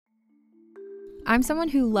I'm someone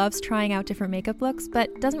who loves trying out different makeup looks,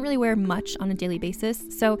 but doesn't really wear much on a daily basis,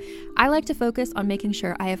 so I like to focus on making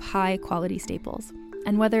sure I have high quality staples.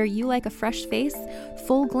 And whether you like a fresh face,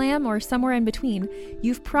 full glam, or somewhere in between,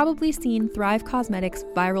 you've probably seen Thrive Cosmetics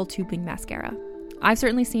Viral Tubing Mascara. I've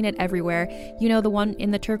certainly seen it everywhere. You know, the one in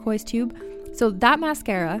the turquoise tube? So that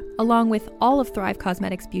mascara, along with all of Thrive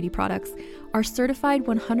Cosmetics beauty products, are certified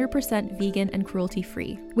 100% vegan and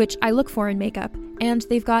cruelty-free, which I look for in makeup, and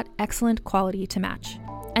they've got excellent quality to match.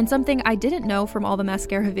 And something I didn't know from all the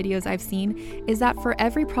mascara videos I've seen is that for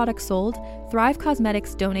every product sold, Thrive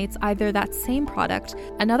Cosmetics donates either that same product,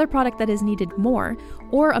 another product that is needed more,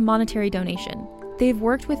 or a monetary donation. They've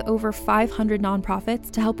worked with over 500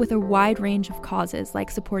 nonprofits to help with a wide range of causes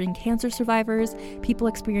like supporting cancer survivors, people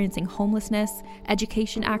experiencing homelessness,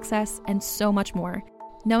 education access, and so much more.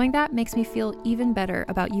 Knowing that makes me feel even better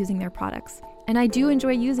about using their products. And I do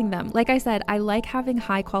enjoy using them. Like I said, I like having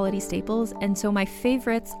high quality staples, and so my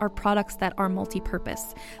favorites are products that are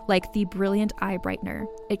multi-purpose, like the Brilliant Eye Brightener.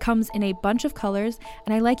 It comes in a bunch of colors,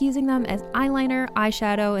 and I like using them as eyeliner,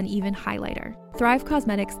 eyeshadow, and even highlighter. Thrive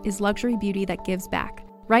Cosmetics is luxury beauty that gives back.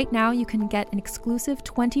 Right now, you can get an exclusive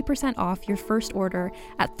 20% off your first order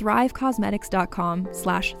at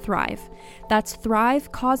thrivecosmetics.com/thrive. That's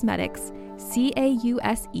Thrive Cosmetics,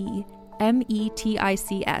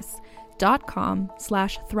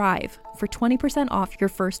 CAUSEMETICS.com/thrive for 20% off your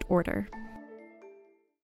first order.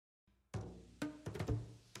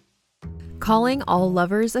 Calling all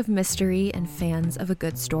lovers of mystery and fans of a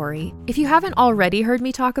good story. If you haven't already heard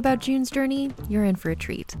me talk about June's Journey, you're in for a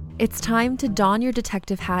treat. It's time to don your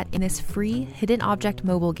detective hat in this free hidden object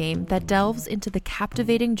mobile game that delves into the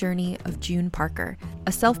captivating journey of June Parker,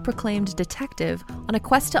 a self-proclaimed detective on a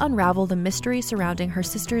quest to unravel the mystery surrounding her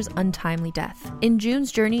sister's untimely death. In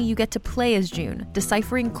June's Journey, you get to play as June,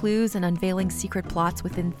 deciphering clues and unveiling secret plots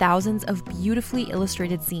within thousands of beautifully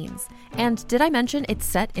illustrated scenes. And did I mention it's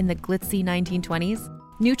set in the glitzy 1920s?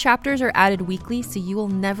 New chapters are added weekly, so you will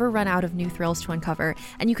never run out of new thrills to uncover,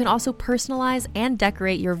 and you can also personalize and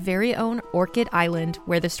decorate your very own Orchid Island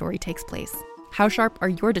where the story takes place. How sharp are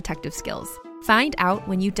your detective skills? Find out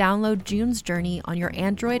when you download June's Journey on your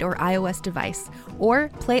Android or iOS device, or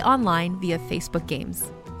play online via Facebook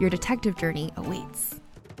Games. Your detective journey awaits.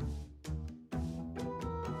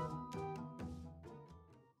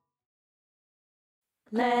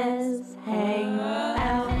 Let's hang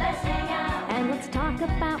out. Let's hang out. And let's talk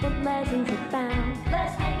about what lessons about.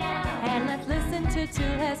 Let's hang out. And let's listen to two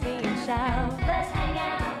lesbians shout. Let's hang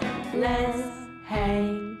out. Let's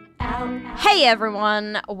hang out. Hey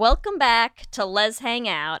everyone, welcome back to Let's Hang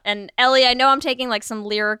Out. And Ellie, I know I'm taking like some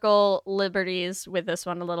lyrical liberties with this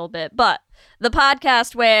one a little bit, but the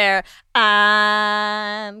podcast where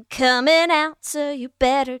I'm coming out, so you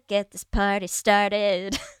better get this party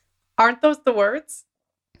started. Aren't those the words?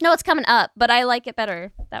 No, it's coming up, but I like it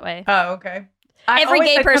better that way. Oh, okay. Every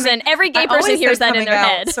gay person hears that in their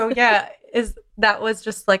head. So yeah, that was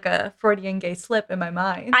just like a Freudian gay slip in my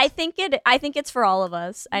mind. I think it's for all of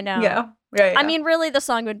us. I know. Yeah. Right. I mean, really, the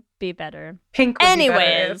song would be better. Pink would be better,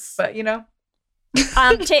 Anyways. but you know.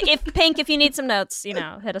 If you need some notes,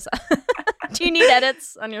 hit us up. Do you need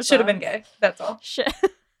edits on your song? Should have been gay. That's all.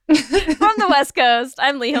 From the West Coast,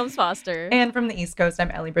 I'm Lee Holmes Foster. And from the East Coast,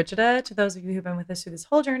 I'm Ellie Brigida. To those of you who've been with us through this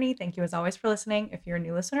whole journey, thank you as always for listening. If you're a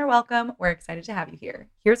new listener, welcome. We're excited to have you here.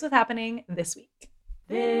 Here's what's happening this week.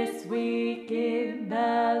 This week in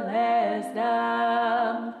the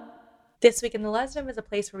Lesdom. This week in the Lesdom is a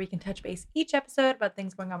place where we can touch base each episode about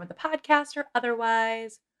things going on with the podcast or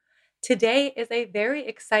otherwise. Today is a very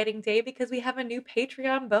exciting day because we have a new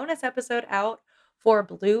Patreon bonus episode out for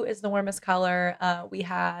Blue is the Warmest Color. We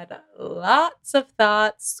had lots of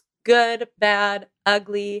thoughts, good, bad,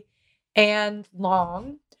 ugly, and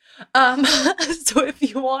long. So if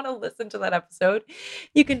you want to listen to that episode,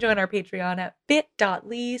 you can join our Patreon at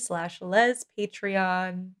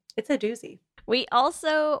bit.ly/lespatreon. It's a doozy. We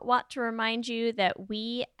also want to remind you that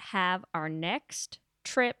we have our next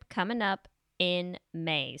trip coming up in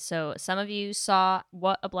May. So some of you saw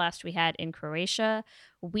what a blast we had in Croatia.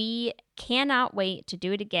 We cannot wait to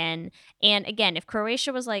do it again. And again, if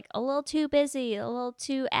Croatia was like a little too busy, a little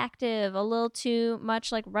too active, a little too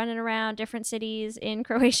much like running around different cities in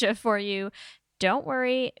Croatia for you, don't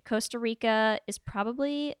worry. Costa Rica is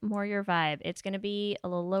probably more your vibe. It's going to be a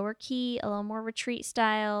little lower key, a little more retreat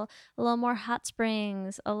style, a little more hot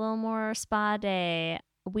springs, a little more spa day.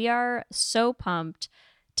 We are so pumped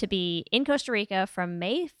to be in Costa Rica from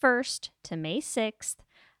May 1st to May 6th,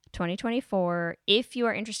 2024. If you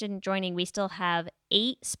are interested in joining, we still have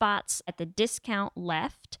 8 spots at the discount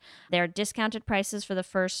left. There are discounted prices for the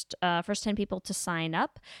first 10 people to sign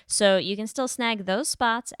up. So you can still snag those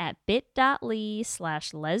spots at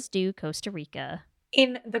bit.ly/Let's Costa Rica.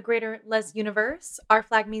 In the greater Les universe, Our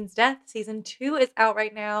Flag Means Death season 2 is out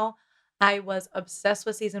right now. I was obsessed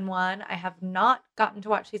with season 1. I have not gotten to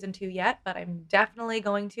watch season 2 yet, but I'm definitely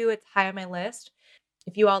going to. It's high on my list.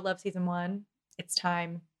 If you all love season 1, it's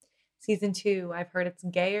time. Season 2, I've heard it's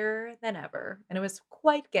gayer than ever, and it was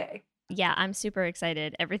quite gay. Yeah, I'm super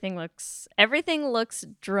excited. Everything looks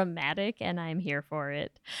dramatic, and I'm here for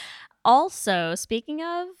it. Also, speaking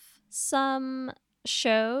of some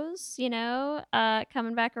shows,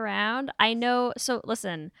 coming back around, I know. So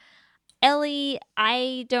listen, Ellie,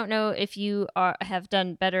 I don't know if you have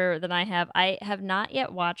done better than I have. I have not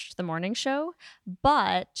yet watched the morning show,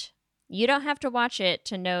 but you don't have to watch it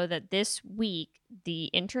to know that this week the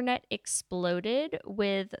internet exploded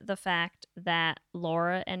with the fact that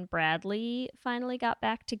Laura and Bradley finally got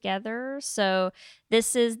back together. So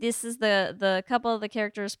this is the couple of the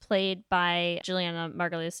characters played by Juliana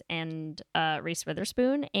Margulies and Reese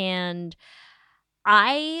Witherspoon, and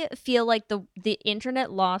I feel like the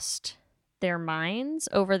internet lost their minds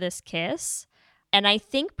over this kiss. And I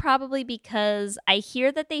think probably because I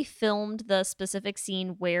hear that they filmed the specific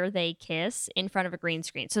scene where they kiss in front of a green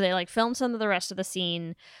screen. So they filmed some of the rest of the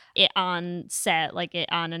scene on set,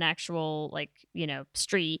 on an actual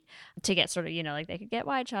street to get sort of, they could get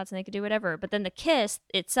wide shots and they could do whatever. But then the kiss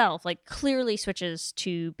itself clearly switches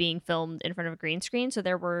to being filmed in front of a green screen. So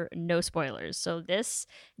there were no spoilers. So this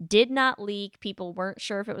did not leak. People weren't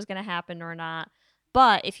sure if it was going to happen or not.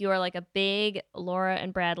 But if you are a big Laura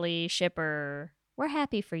and Bradley shipper, we're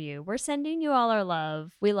happy for you. We're sending you all our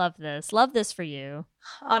love. We love this. Love this for you.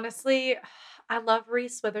 Honestly, I love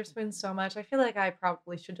Reese Witherspoon so much. I feel like I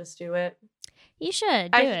probably should just do it. You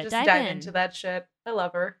should. I should just dive into that shit. I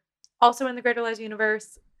love her. Also in the Greater Les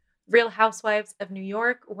universe, Real Housewives of New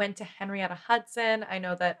York went to Henrietta Hudson. I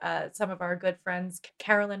know that some of our good friends,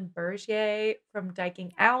 Carolyn Bergier from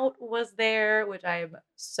Diking Out was there, which I'm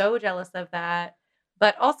so jealous of that.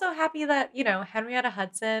 But also happy that, Henrietta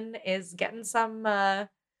Hudson is getting some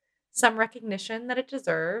recognition that it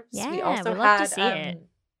deserves. Yeah, we also love to had see it.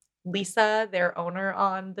 Lisa, their owner,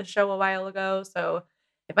 on the show a while ago. So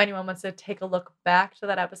if anyone wants to take a look back to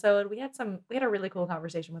that episode, we had a really cool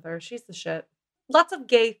conversation with her. She's the shit. Lots of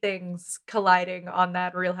gay things colliding on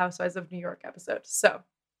that Real Housewives of New York episode. So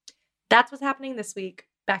that's what's happening this week.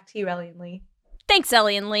 Back to you, Ellie and Lee. Thanks,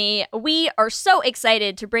 Ellie and Lee. We are so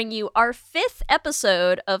excited to bring you our 5th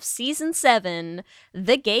episode of Season 7,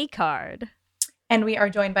 The Gay Card. And we are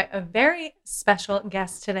joined by a very special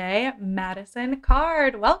guest today, Matison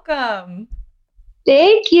Card. Welcome.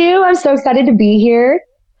 Thank you. I'm so excited to be here.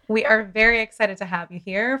 We are very excited to have you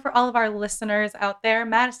here. For all of our listeners out there,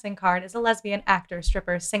 Matison Card is a lesbian actor,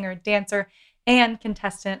 stripper, singer, dancer, and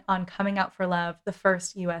contestant on Coming Out for Love, the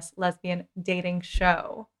first U.S. lesbian dating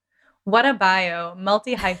show. What a bio,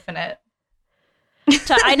 multi-hyphenate.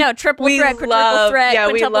 I know, triple threat, quadruple threat,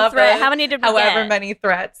 quintuple threat. How many did we get? However many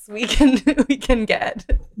threats we can get.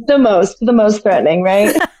 The most threatening,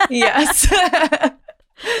 right? Yes.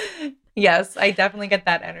 Yes, I definitely get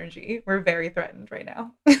that energy. We're very threatened right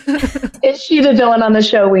now. Is she the villain on the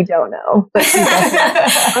show? We don't know. But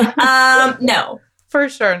no. For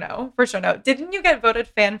sure no. Didn't you get voted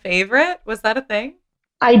fan favorite? Was that a thing?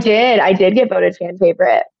 I did get voted fan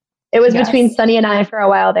favorite. It was between Sunny and I for a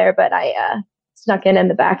while there, but I snuck in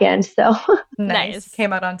the back end. So nice.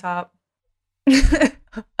 Came out on top.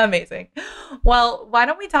 Amazing. Well, why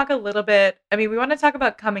don't we talk a little bit? I mean, we want to talk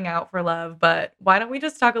about Coming Out for Love, but why don't we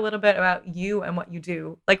just talk a little bit about you and what you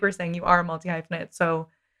do? Like we're saying, you are a multi-hyphenate. So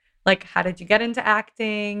how did you get into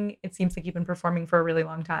acting? It seems like you've been performing for a really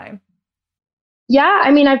long time. Yeah,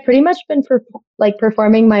 I mean, I've pretty much been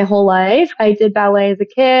performing my whole life. I did ballet as a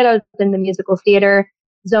kid. I was in the musical theater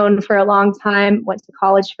zone for a long time, went to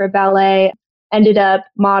college for ballet, ended up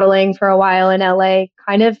modeling for a while in LA,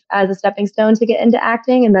 kind of as a stepping stone to get into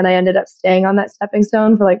acting. And then I ended up staying on that stepping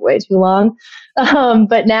stone for way too long.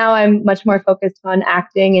 But now I'm much more focused on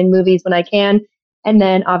acting in movies when I can. And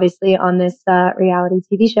then obviously on this reality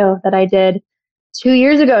TV show that I did 2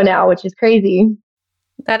 years ago now, which is crazy.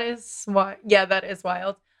 That is that is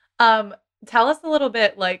wild. Tell us a little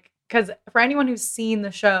bit, because for anyone who's seen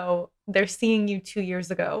the show, they're seeing you 2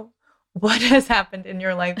 years ago. What has happened in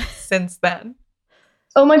your life since then?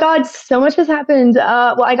 Oh my God, so much has happened.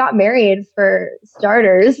 Well, I got married for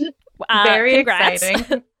starters. Very congrats.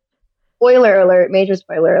 exciting. Spoiler alert, major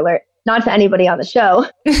spoiler alert. Not to anybody on the show.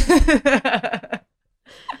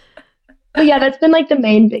 But yeah, that's been like the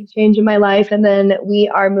main big change in my life. And then we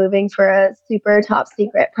are moving for a super top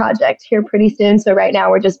secret project here pretty soon. So right now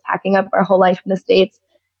we're just packing up our whole life in the States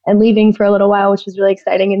and leaving for a little while, which is really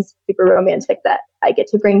exciting and super romantic that I get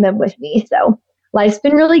to bring them with me. So life's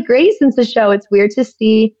been really great since the show. It's weird to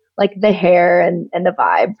see like the hair and the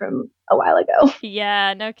vibe from a while ago.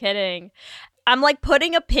 Yeah, no kidding. I'm like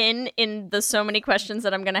putting a pin in the so many questions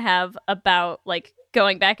that I'm going to have about like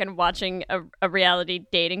going back and watching a reality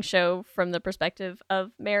dating show from the perspective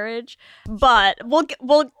of marriage. But we'll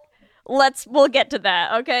get to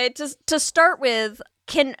that. Okay. To start with,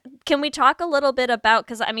 can we talk a little bit about,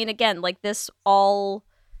 because I mean, again, like the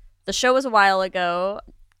show was a while ago.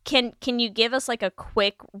 Can you give us like a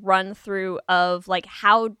quick run through of like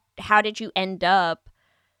how did you end up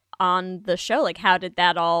on the show? Like, how did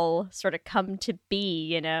that all sort of come to be,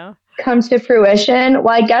 you know? Come to fruition?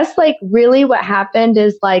 Well, I guess like really what happened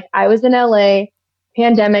is like I was in LA,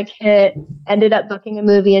 pandemic hit, ended up booking a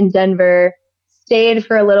movie in Denver, stayed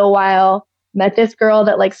for a little while, met this girl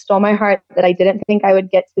that like stole my heart that I didn't think I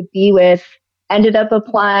would get to be with, ended up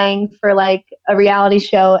applying for like a reality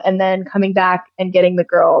show and then coming back and getting the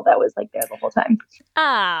girl that was like there the whole time.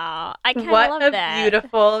 Oh, I kind of What love a that.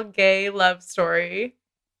 beautiful gay love story.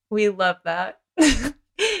 We love that.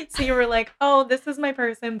 So you were like, oh, this is my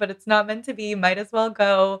person, but it's not meant to be. Might as well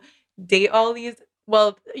go date all these.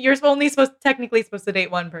 Well, you're technically supposed to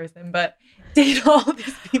date one person, but date all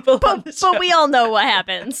these people on the show. But we all know what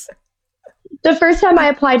happens. The first time I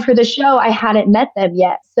applied for the show, I hadn't met them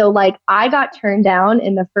yet. So like I got turned down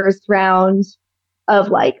in the first round of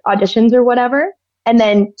like auditions or whatever. And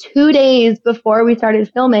then 2 days before we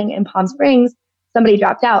started filming in Palm Springs, somebody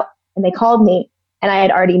dropped out and they called me and I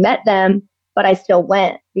had already met them, but I still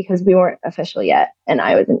went because we weren't official yet. And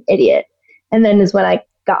I was an idiot. And then is when I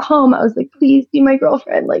got home, I was like, please be my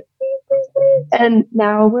girlfriend. Like, please, please, please. And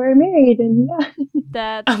now we're married and yeah.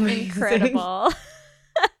 That's Amazing. incredible.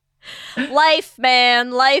 Life,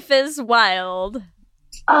 man. Life is wild.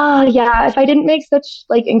 Yeah. If I didn't make such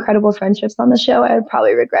like incredible friendships on the show, I would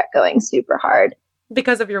probably regret going super hard.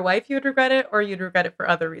 Because of your wife, you would regret it, or you'd regret it for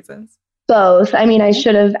other reasons? Both. I mean, I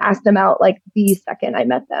should have asked them out like the second I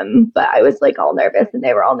met them, but I was like all nervous and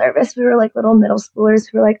they were all nervous. We were like little middle schoolers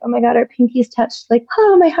who were like, oh my God, our pinkies touched. Like,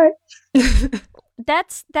 oh, my heart.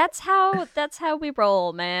 That's how we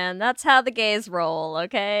roll, man. That's how the gays roll,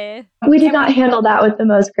 okay? We did not handle that with the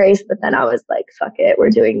most grace, but then I was like, fuck it,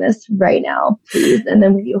 we're doing this right now, please. And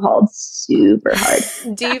then we hauled super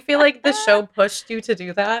hard. Do you feel like the show pushed you to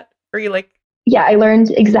do that? Or you like... Yeah, I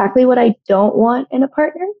learned exactly what I don't want in a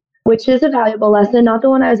partner, which is a valuable lesson. Not the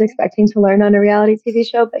one I was expecting to learn on a reality TV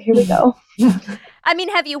show, but here we go. I mean,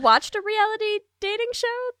 have you watched a reality dating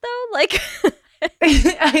show, though? Like...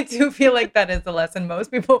 I do feel like that is the lesson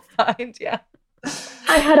most people find, yeah.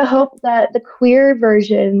 I had a hope that the queer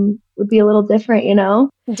version would be a little different, you know?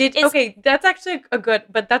 Okay, that's actually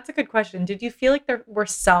that's a good question. Did you feel like there were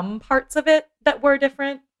some parts of it that were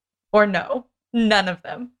different, or no? None of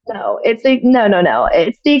them? No, no.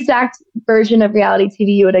 It's the exact version of reality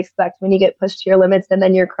TV you would expect when you get pushed to your limits and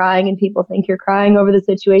then you're crying and people think you're crying over the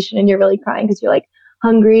situation and you're really crying because you're like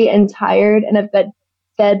hungry and tired and have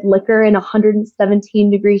fed liquor in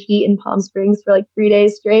 117-degree heat in Palm Springs for like 3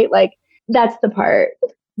 days straight. Like that's the part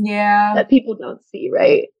that people don't see,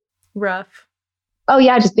 right? Rough. Oh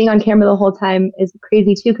yeah, just being on camera the whole time is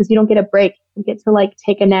crazy too because you don't get a break. You get to like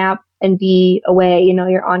take a nap and be away, you know,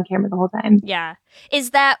 you're on camera the whole time. Yeah. Was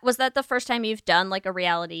that the first time you've done like a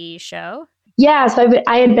reality show? Yeah, so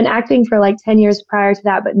I had been acting for like 10 years prior to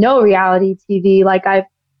that, but no reality TV. Like I've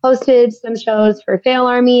hosted some shows for Fail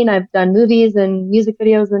Army and I've done movies and music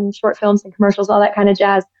videos and short films and commercials, all that kind of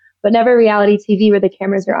jazz, but never reality TV where the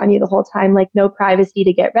cameras are on you the whole time, like no privacy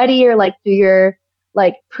to get ready or like do your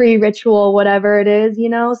like pre-ritual, whatever it is, you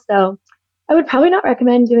know? So I would probably not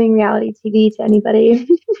recommend doing reality TV to anybody.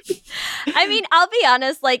 I mean, I'll be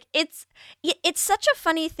honest, like it's such a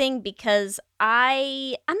funny thing because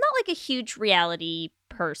I'm not like a huge reality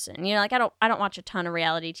person. You know, like I don't watch a ton of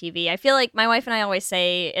reality TV. I feel like my wife and I always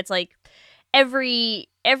say it's like every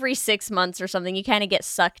 6 months or something you kind of get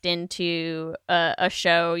sucked into a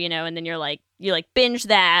show, you know, and then you binge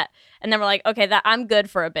that and then we're like, okay, that I'm good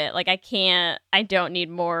for a bit. Like I don't need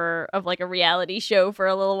more of like a reality show for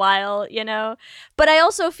a little while, you know? But I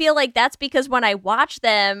also feel like that's because when I watch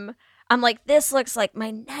them, I'm like, this looks like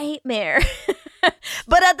my nightmare.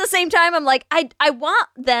 But at the same time, I'm like, I want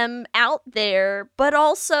them out there, but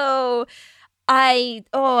also I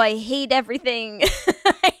hate everything.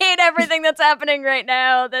 I hate everything that's happening right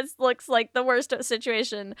now. This looks like the worst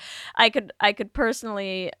situation I could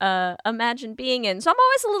personally imagine being in. So I'm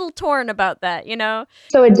always a little torn about that, you know?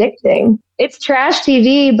 So addicting. It's trash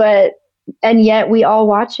TV, and yet we all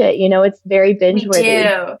watch it. You know, it's very binge worthy.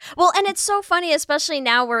 Well, and it's so funny, especially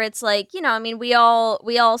now where it's like, you know, I mean, we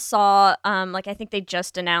all saw, like, I think they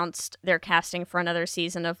just announced their casting for another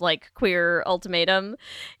season of like Queer Ultimatum,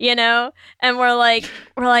 you know, and we're like,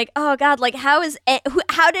 oh God, like, how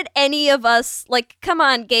did any of us, like, come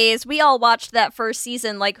on, gays, we all watched that first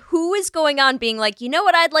season, like, who is going on being like, you know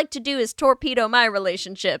what I'd like to do is torpedo my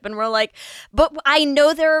relationship, and we're like, but I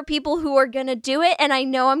know there are people who are gonna do it, and I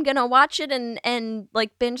know I'm gonna watch it and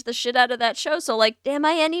like binge the shit out of that show. So like, am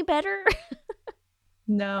I any better?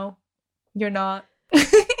 No, you're not.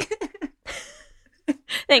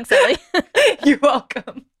 Thanks, Ellie. You're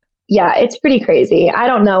welcome. Yeah, it's pretty crazy. I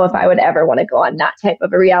don't know if I would ever want to go on that type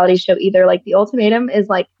of a reality show either. Like The Ultimatum is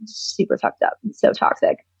like super fucked up. It's so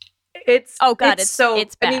toxic. It's bad.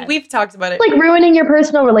 I mean, we've talked about it. Like ruining your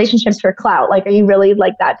personal relationships for clout. Like, are you really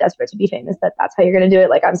like that desperate to be famous that's how you're going to do it?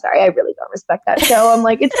 Like, I'm sorry, I really don't respect that show. I'm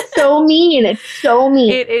like, it's so mean. It's so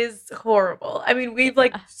mean. It is horrible. I mean, we've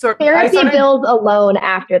like therapy builds alone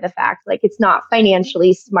after the fact. Like, it's not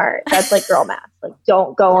financially smart. That's like girl math. Like,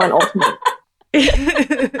 don't go on Ultimate.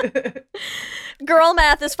 Girl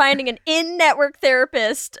math is finding an in-network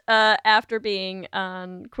therapist after being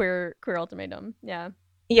on Queer Ultimatum. Yeah.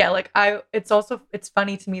 Yeah, like it's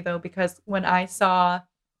funny to me though, because when I saw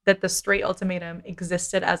that the Straight Ultimatum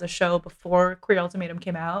existed as a show before Queer Ultimatum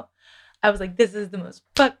came out, I was like, this is the most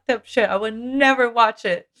fucked up shit. I would never watch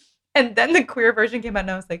it. And then the queer version came out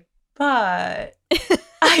and I was like, but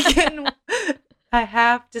I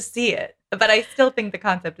have to see it. But I still think the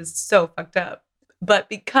concept is so fucked up. But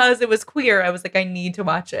because it was queer, I was like, I need to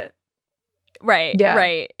watch it. Right. Yeah.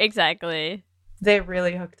 Right. Exactly. They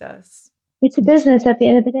really hooked us. It's a business at the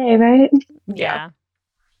end of the day, right? Yeah.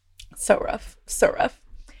 So rough. So rough.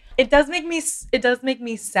 It does make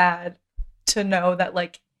me sad to know that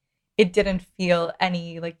like it didn't feel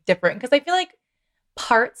any like different, because I feel like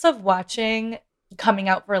parts of watching Coming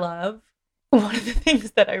Out for Love, one of the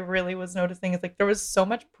things that I really was noticing is like there was so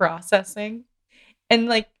much processing and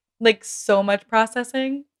like so much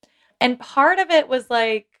processing, and part of it was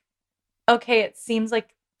like, okay, it seems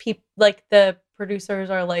like the producers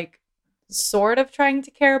are like sort of trying to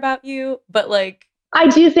care about you, but like I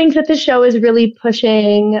do think that the show is really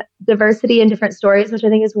pushing diversity in different stories, which I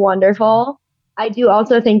think is wonderful. I do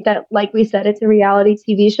also think that, like we said, it's a reality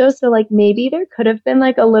TV show, so like maybe there could have been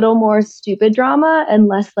like a little more stupid drama and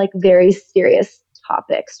less like very serious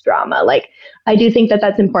topics drama. Like, I do think that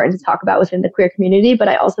that's important to talk about within the queer community, but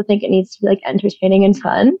I also think it needs to be like entertaining and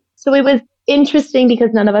fun. So it was interesting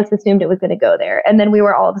because none of us assumed it was going to go there. And then we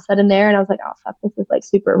were all of a sudden there and I was like, oh, fuck, this is like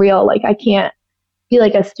super real. Like, I can't be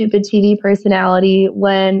like a stupid TV personality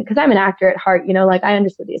because I'm an actor at heart, you know, like I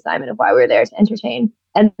understood the assignment of why we were there to entertain.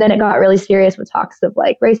 And then it got really serious with talks of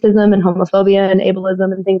like racism and homophobia and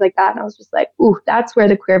ableism and things like that. And I was just like, ooh, that's where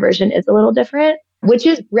the queer version is a little different, which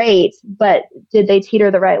is great. But did they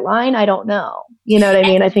teeter the right line? I don't know. You know what I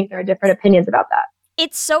mean? I think there are different opinions about that.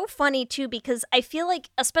 It's so funny too, because I feel like,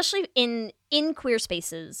 especially in queer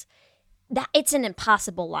spaces, that it's an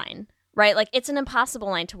impossible line, right? Like, it's an impossible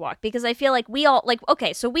line to walk, because I feel like we all, like,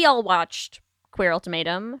 okay, so we all watched Queer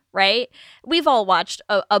Ultimatum, right? We've all watched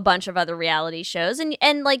a bunch of other reality shows,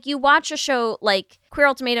 and like, you watch a show like Queer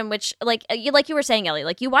Ultimatum, which like you were saying, Ellie,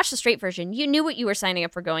 like, you watch the straight version, you knew what you were signing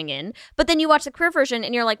up for going in, but then you watch the queer version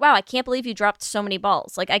and you're like, wow, I can't believe you dropped so many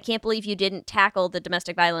balls. Like, I can't believe you didn't tackle the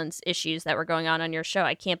domestic violence issues that were going on your show.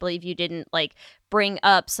 I can't believe you didn't like bring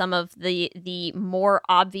up some of the more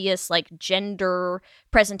obvious like gender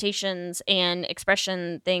presentations and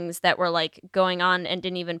expression things that were like going on, and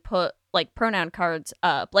didn't even put like pronoun cards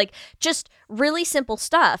up. Like, just really simple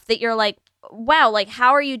stuff that you're like, wow, like,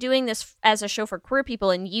 how are you doing this as a show for queer people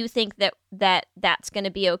and you think that's going to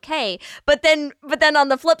be okay? But then on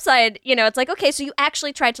the flip side, you know, it's like, okay, so you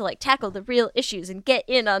actually tried to like tackle the real issues and get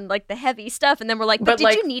in on like the heavy stuff, and then we're like, but did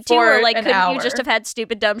like, you need to, or like couldn't you just have had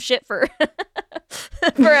stupid dumb shit for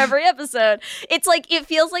for every episode? It's like, it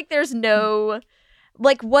feels like there's no,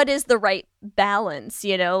 like, what is the right balance,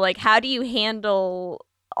 you know? Like, how do you handle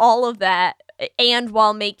all of that and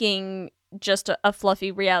while making just a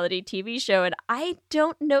fluffy reality TV show? And I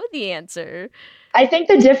don't know the answer. I think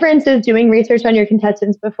the difference is doing research on your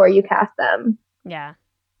contestants before you cast them. Yeah.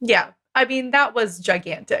 Yeah. I mean, that was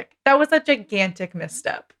gigantic. That was a gigantic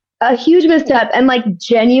misstep. A huge misstep. And like,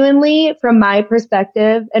 genuinely, from my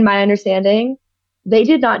perspective and my understanding, they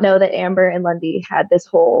did not know that Amber and Lundy had this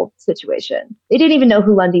whole situation. They didn't even know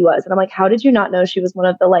who Lundy was. And I'm like, how did you not know she was one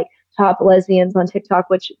of the like top lesbians on TikTok?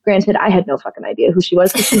 Which granted, I had no fucking idea who she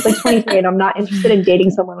was because she's like 23 and I'm not interested in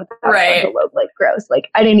dating someone without a frontal lobe. Like gross. Like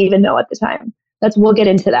I didn't even know at the time. We'll get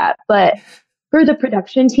into that. But for the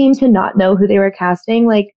production team to not know who they were casting,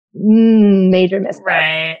 like major misstep.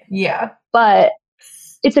 Right. Yeah. But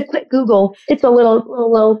it's a quick Google. It's a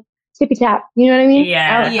little tippy tap. You know what I mean?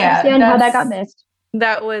 Yeah. I don't understand how that got missed.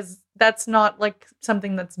 That's not like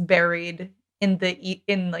something that's buried in the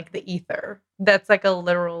ether. That's like a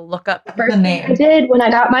literal look up First the name. thing I did when I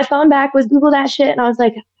got my phone back was Google that shit, and I was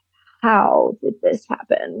like, how did this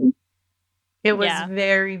happen? It was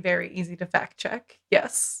very, very easy to fact check.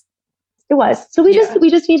 Yes. It was. So we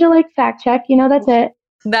just need to like fact check, that's it.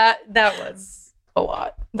 That was a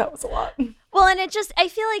lot. That was a lot. Well, and I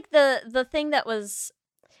feel like the thing that was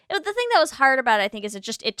hard about it, I think, is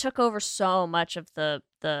it took over so much of the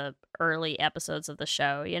early episodes of the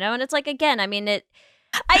show, and it's like, again, I mean,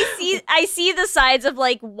 I see the sides of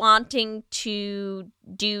like wanting to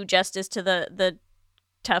do justice to the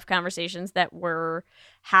tough conversations that were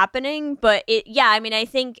happening, but I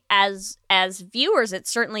think as viewers, it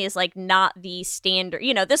certainly is like not the standard,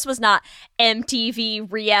 this was not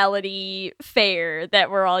MTV reality fare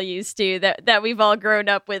that we're all used to, that we've all grown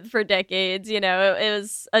up with for decades. It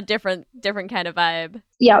was a different kind of vibe.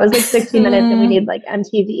 Yeah, it was like 60 minutes and we need like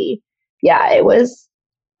MTV. Yeah, it was,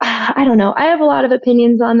 I don't know, I have a lot of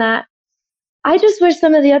opinions on that. I just wish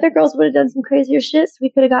some of the other girls would have done some crazier shit so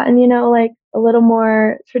we could have gotten, like a little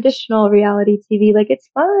more traditional reality TV. Like, it's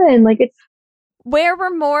fun. Like, it's. Where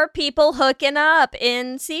were more people hooking up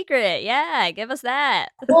in secret? Yeah, give us that.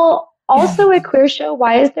 Well, also a queer show,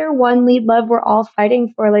 why is there one lead love we're all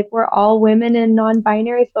fighting for? Like, we're all women and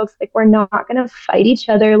non-binary folks. Like, we're not going to fight each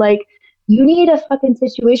other. Like, you need a fucking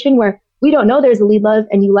situation where we don't know there's a lead love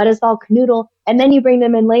and you let us all canoodle and then you bring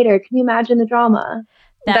them in later. Can you imagine the drama?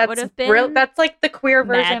 That would have been that's like the queer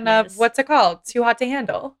version of what's it called? Too Hot to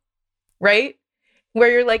Handle, right?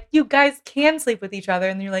 Where you're like, you guys can sleep with each other,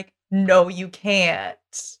 and you're like, no, you can't.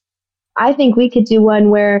 I think we could do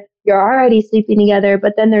one where you're already sleeping together,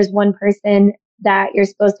 but then there's one person that you're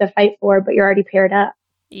supposed to fight for, but you're already paired up.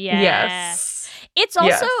 Yeah. Yes. It's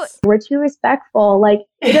also we're too respectful. Like,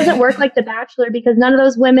 it doesn't work like The Bachelor because none of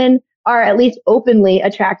those women are at least openly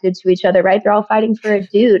attracted to each other, right? They're all fighting for a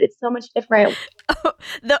dude. It's so much different.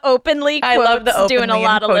 The openly quotes, I love the openly doing a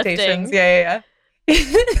lot of lifting. Yeah.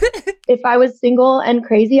 If I was single and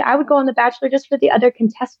crazy, I would go on The Bachelor just for the other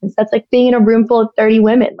contestants. That's like being in a room full of 30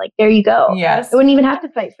 women. Like, there you go. Yes. I wouldn't even have to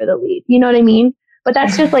fight for the lead. You know what I mean? But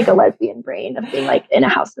that's just like a lesbian brain of being like in a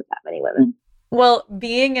house with that many women. Well,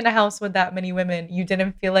 being in a house with that many women, you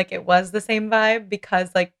didn't feel like it was the same vibe because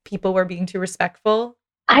like people were being too respectful?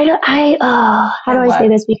 How do I say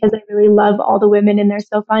this? Because I really love all the women and they're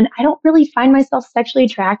so fun. I don't really find myself sexually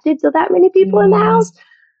attracted to that many people in the house.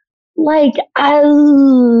 Like,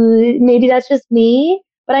 maybe that's just me,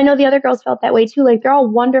 but I know the other girls felt that way too. Like, they're all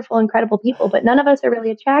wonderful, incredible people, but none of us are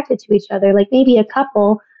really attracted to each other. Like, maybe a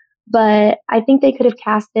couple, but I think they could have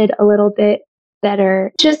casted a little bit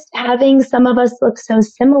better. Just having some of us look so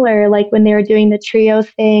similar, like when they were doing the trio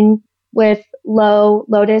thing with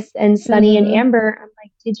Lotus, and Sunny and Amber, I'm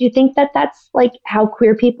like, did you think that that's like how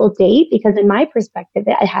queer people date? Because in my perspective,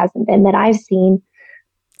 it hasn't been that I've seen.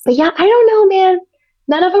 But yeah, I don't know, man.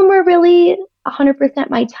 None of them were really 100%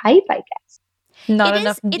 my type, I guess. Not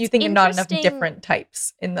enough. You think not enough different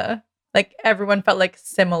types in the, like, everyone felt like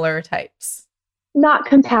similar types. Not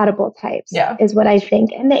compatible types, is what I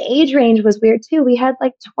think. And the age range was weird too. We had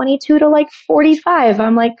like 22 to like 45.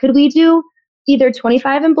 I'm like, could we do either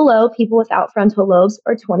 25 and below, people without frontal lobes,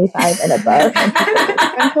 or 25 and above and people with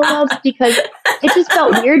frontal lobes? Because it just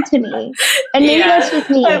felt weird to me. And maybe that's just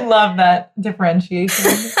me. I love that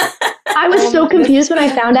differentiation. I was so confused when I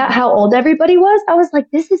found out how old everybody was. I was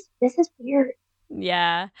like, this is weird.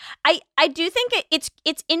 Yeah. I do think it's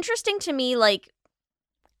interesting to me, like,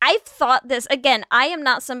 I've thought this, again, I am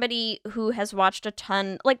not somebody who has watched a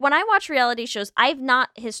ton, like, when I watch reality shows, I've not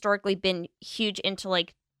historically been huge into,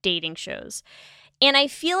 like, dating shows. And I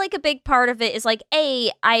feel like a big part of it is, like,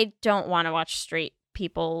 I don't want to watch straight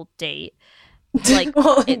people date. Like,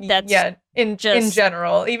 well, in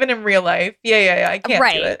general, even in real life. Yeah, I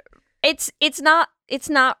can't do it. It's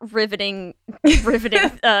not riveting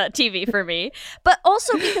TV for me, but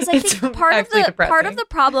also because I think part of the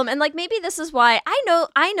problem, and like maybe this is why I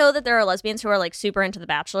know that there are lesbians who are like super into The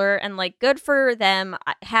Bachelor, and like good for them,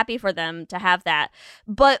 happy for them to have that.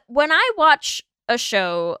 But when I watch a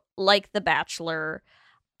show like The Bachelor,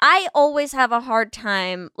 I always have a hard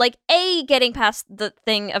time, like, getting past the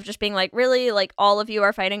thing of just being like, really, like, all of you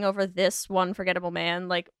are fighting over this one forgettable man.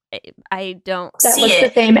 Like, I don't That see looks it.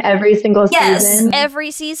 the same every single season.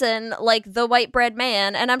 Every season, like, the white bread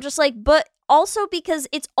man. And I'm just like, but also because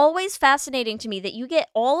it's always fascinating to me that you get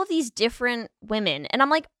all of these different women. And I'm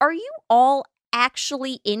like, are you all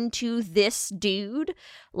actually into this dude?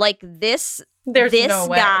 Like, this no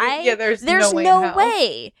way. guy? Yeah, there's no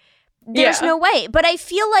way. There's Yeah. no way. But I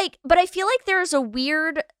feel like there's a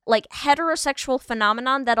weird, like, heterosexual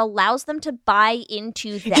phenomenon that allows them to buy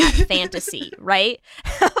into that fantasy, right?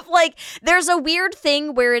 Like, there's a weird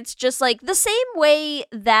thing where it's just like the same way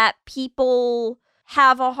that people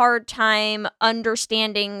have a hard time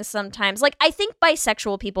understanding sometimes. Like, I think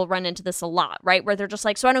bisexual people run into this a lot, right? Where they're just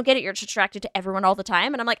like, so I don't get it, you're just attracted to everyone all the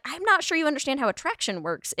time. And I'm like, I'm not sure you understand how attraction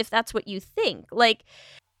works if that's what you think. Like,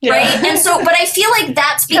 Yeah. Right? And so, but I feel like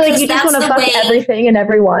that's I feel because like you just that's want to the fuck way. everything and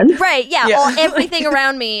everyone. right, yeah, Yeah. everything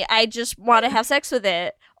around me, I just want to have sex with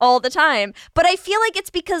it all the time. But I feel like it's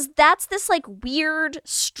because that's this, like, weird,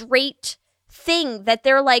 straight thing that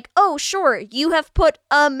they're like, oh, sure, you have put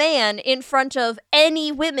a man in front of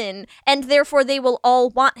any women, and therefore they will all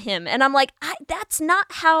want him. And I'm like, that's not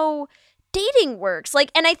how dating works.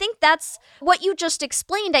 Like, and I think that's what you just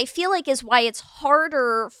explained, I feel like, is why it's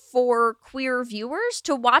harder for queer viewers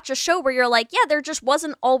to watch a show where you're like, yeah, there just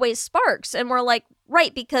wasn't always sparks. And we're like,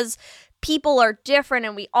 right, because people are different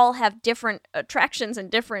and we all have different attractions and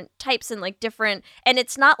different types and, like, different, and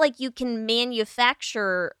it's not like you can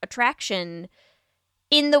manufacture attraction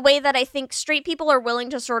in the way that I think straight people are willing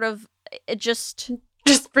to sort of just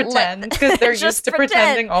pretend, because they're just used to pretend.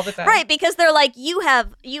 pretending all the time. Right, because they're like, you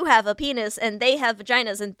have a penis and they have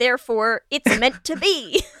vaginas and therefore it's meant to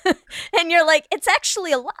be. And you're like, it's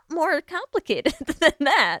actually a lot more complicated than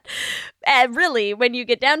that. Really, when you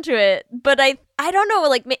get down to it. But I don't know,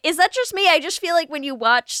 like, is that just me? I just feel like when you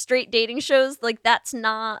watch straight dating shows, like, that's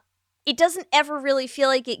not, it doesn't ever really feel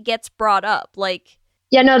like it gets brought up. Like,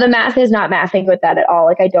 Yeah, no, the math is not mathing with that at all.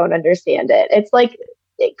 Like, I don't understand it. It's like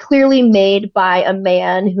clearly made by a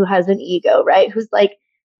man who has an ego, right? Who's like,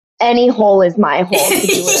 any hole is my hole to do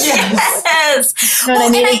it. Yes. You know what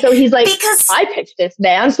I mean? And so he's like, because I picked this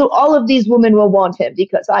man, so all of these women will want him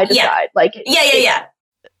because I decide. Like, yeah.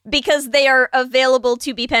 because they are available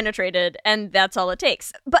to be penetrated, and that's all it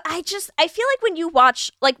takes. But I feel like when you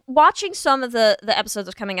watching some of the episodes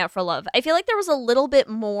of Coming Out for Love, I feel like there was a little bit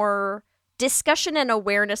more discussion and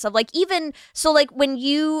awareness of, like, even so, like, when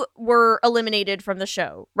you were eliminated from the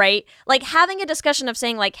show, right? Like, having a discussion of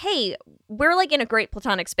saying, like, hey, we're, like, in a great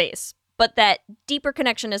platonic space, but that deeper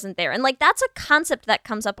connection isn't there. And, like, that's a concept that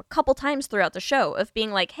comes up a couple times throughout the show of being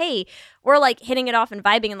like, hey, we're, like, hitting it off and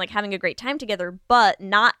vibing and, like, having a great time together, but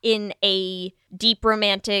not in a deep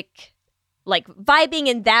romantic, like, vibing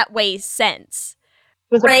in that way sense.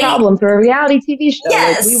 was a Right. problem for a reality TV show.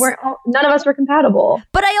 Yes. Like, none of us were compatible.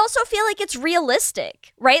 But I also feel like it's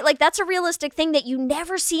realistic, right? Like, that's a realistic thing that you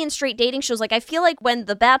never see in straight dating shows. Like, I feel like when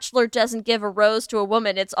The Bachelor doesn't give a rose to a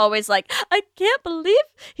woman, it's always like, I can't believe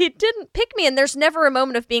he didn't pick me. And there's never a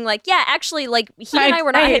moment of being like, yeah, actually, like, he and I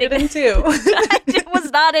were not hated hitting. him too. I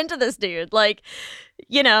was not into this dude. Like,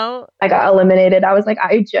 you know, I got eliminated. I was like,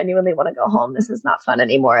 I genuinely want to go home. This is not fun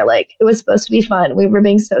anymore. Like, it was supposed to be fun. We were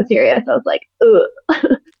being so serious. I was like,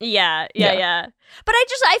 ugh. Yeah. But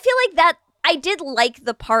I feel like that I did like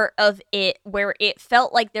the part of it where it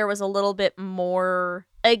felt like there was a little bit more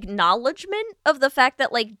acknowledgement of the fact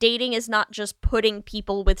that, like, dating is not just putting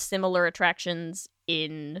people with similar attractions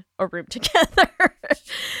in a room together.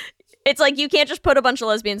 It's like, you can't just put a bunch of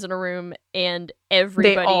lesbians in a room and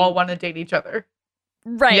everybody They all want to date each other.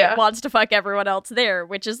 right, Yeah. wants to fuck everyone else there,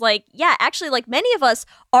 which is like, yeah, actually, like, many of us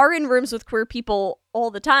are in rooms with queer people all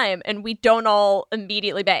the time, and we don't all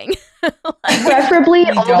immediately bang. Preferably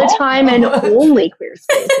all the don't? time and only queer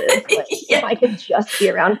spaces. Like, Yeah. If I could just be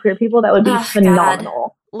around queer people, that would be Oh, God.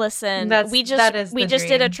 phenomenal. Listen, That we is the just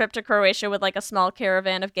did a dream. trip to Croatia with, like, a small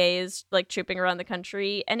caravan of gays, like, trooping around the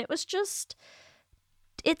country, and it was just,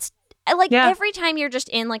 it's like, Yeah. every time you're just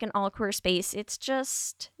in, like, an all queer space, it's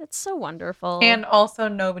so wonderful. And also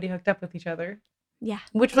nobody hooked up with each other. yeah,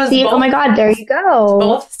 Which was See, both, oh my God, there you go.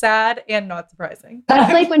 both sad and not surprising.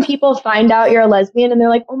 That's like when people find out you're a lesbian and they're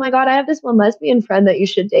like, oh my God, I have this one lesbian friend that you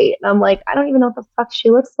should date. And I'm like, I don't even know what the fuck she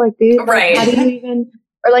looks like, dude. Like, Right. how do you even,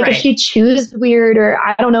 or like Right. if she chews weird, or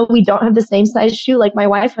I don't know, we don't have the same size shoe. Like my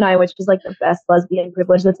wife and I, which is like the best lesbian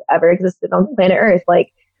privilege that's ever existed on planet Earth.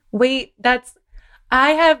 Like, Wait,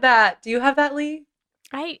 I have that. Do you have that, Lee?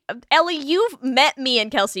 Ellie, you've met me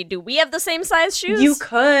and Kelsey. Do we have the same size shoes? You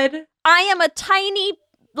could. I am a tiny,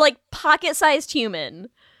 like, pocket-sized human.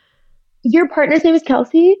 Your partner's name is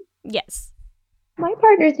Kelsey? Yes. My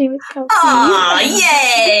partner's name is Kelsey. Aw,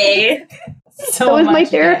 yay! So is my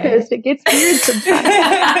therapist. It gets weird sometimes.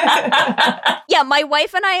 Yeah, my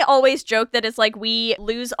wife and I always joke that it's like we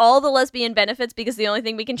lose all the lesbian benefits because the only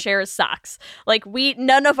thing we can share is socks. Like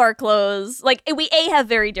none of our clothes, like we have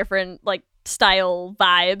very different like style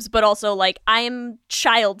vibes, but also like I am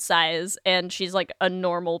child size and she's like a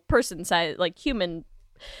normal person size, like human,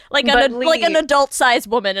 like an adult sized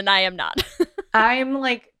woman, and I am not. I'm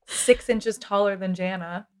like 6 inches taller than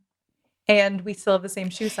Jana. And we still have the same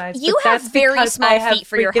shoe size. You have very small feet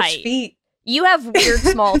for your height. Feet. You have weird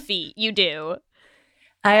small feet. You do.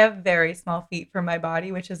 I have very small feet for my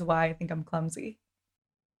body, which is why I think I'm clumsy.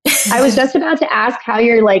 I was just about to ask how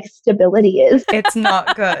your like stability is. It's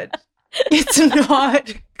not good. It's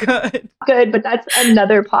not good. Good, but that's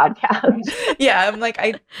another podcast. Yeah, I'm like,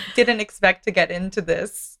 I didn't expect to get into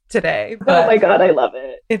this today. But oh my God, I love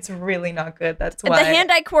it. It's really not good. That's why. The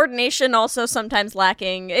hand-eye coordination also sometimes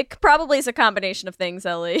lacking. It probably is a combination of things,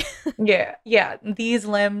 Ellie. Yeah. These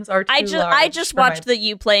limbs are too large. I just watched the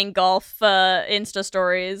you playing golf Insta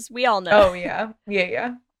stories. We all know. Oh, yeah.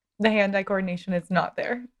 Yeah. The hand-eye coordination is not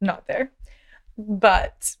there. Not there.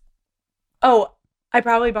 But, I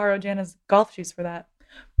probably borrowed Jana's golf shoes for that.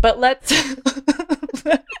 But let's...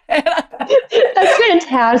 That's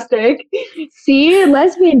fantastic. See,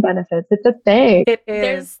 lesbian benefits. It's a thing. It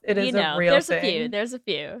is. It is a real thing. There's a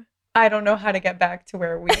few. I don't know how to get back to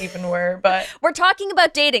where we even were, but... We're talking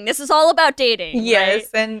about dating. This is all about dating. Yes,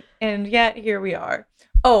 right? and yet here we are.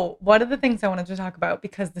 Oh, one of the things I wanted to talk about,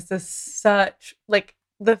 because this is such... Like,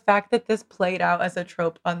 the fact that this played out as a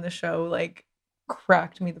trope on the show, like,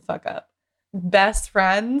 cracked me the fuck up. Best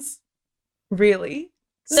friends? Really?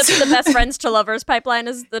 The best friends to lovers pipeline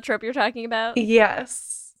is the trope you're talking about?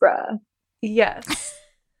 Yes. Bruh. Yes.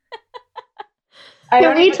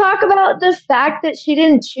 Can we talk about the fact that she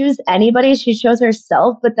didn't choose anybody? She chose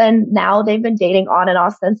herself, but then now they've been dating on and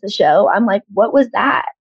off since the show. I'm like, what was that?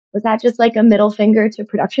 Was that just like a middle finger to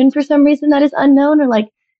production for some reason that is unknown? Or like,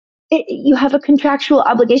 you have a contractual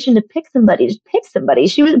obligation to pick somebody. Just pick somebody.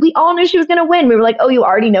 We all knew she was going to win. We were like, oh, you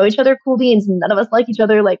already know each other. Cool beans. None of us like each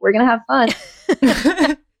other. Like, we're going to have fun.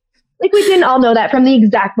 Like, we didn't all know that from the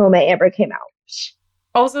exact moment Amber came out.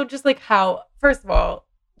 Also, just like how, first of all,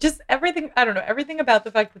 just everything, I don't know, everything about the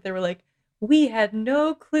fact that they were like, we had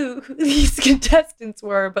no clue who these contestants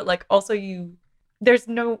were, but like also there's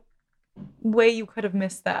no way you could have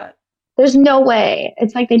missed that. There's no way.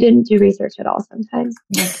 It's like they didn't do research at all sometimes.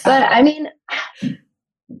 But I mean,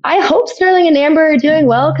 I hope Sterling and Amber are doing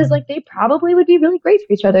well because like they probably would be really great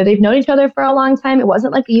for each other. They've known each other for a long time. It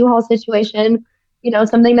wasn't like a U-Haul situation,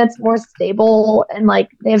 something that's more stable, and like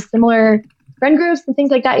they have similar friend groups and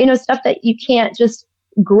things like that, stuff that you can't just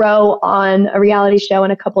grow on a reality show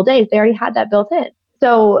in a couple days. They already had that built in.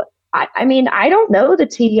 So I mean, I don't know the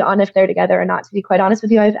tea on if they're together or not, to be quite honest with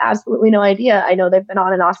you. I have absolutely no idea. I know they've been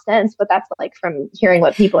on and off since, but that's like from hearing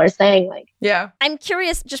what people are saying. Like, yeah. I'm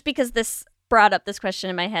curious, just because this brought up this question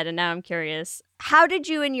in my head, and now I'm curious. How did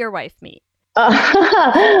you and your wife meet?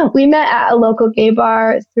 We met at a local gay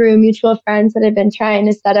bar through mutual friends that had been trying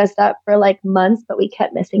to set us up for like months, but we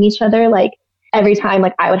kept missing each other. Like every time,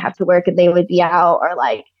 like I would have to work and they would be out, or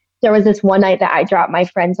like there was this one night that I dropped my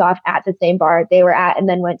friends off at the same bar they were at and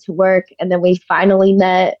then went to work. And then we finally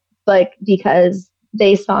met, like, because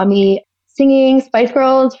they saw me singing Spice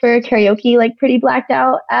Girls for karaoke, like pretty blacked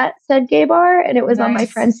out at said gay bar. And it was on my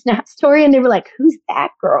friend's Snap story. And they were like, who's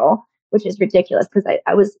that girl? Which is ridiculous because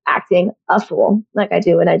I was acting a fool like I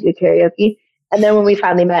do when I do karaoke. And then when we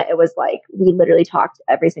finally met, it was like, we literally talked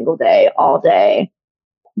every single day, all day.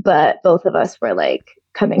 But both of us were like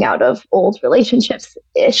coming out of old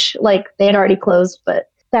relationships-ish. Like they had already closed, but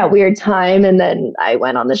that weird time. And then I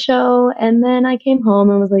went on the show and then I came home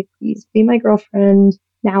and was like, please be my girlfriend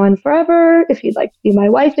now and forever. If you'd like to be my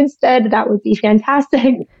wife instead, that would be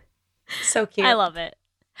fantastic. So cute. I love it.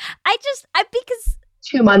 Because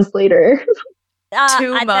 2 months later.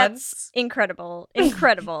 2 months. That's incredible.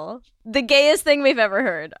 Incredible. The gayest thing we've ever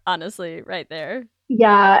heard, honestly, right there.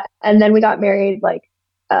 Yeah. And then we got married like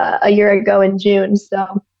a year ago in June.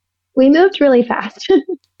 So we moved really fast.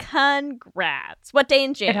 Congrats. What day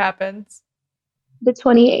in June? It happens. The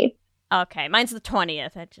 28th. Okay. Mine's the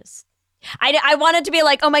 20th. I wanted to be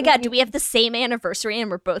like, oh my God, do we have the same anniversary and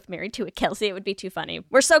we're both married to a Kelsey? It would be too funny.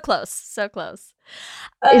 We're so close. So close.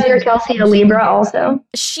 Is your Kelsey a Libra also?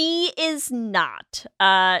 She is not.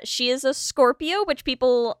 She is a Scorpio, which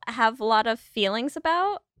people have a lot of feelings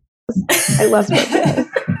about. I love Scorpios.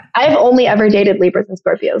 I've only ever dated Libras and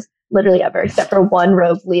Scorpios, literally ever, except for one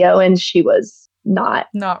rogue Leo, and she was not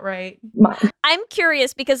right. mine. I'm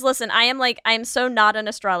curious because listen, I'm so not an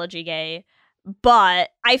astrology gay, but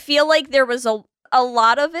I feel like there was a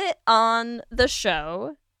lot of it on the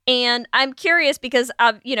show. And I'm curious because,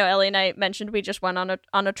 Ellie and I mentioned we just went on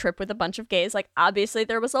a trip with a bunch of gays. Like, obviously,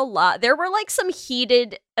 there was a lot. There were, like, some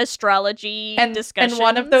heated astrology discussions. And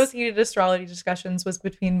one of those heated astrology discussions was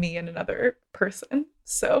between me and another person.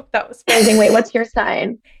 So that was amazing. Wait, what's your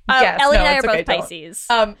sign? Ellie and I are both Pisces.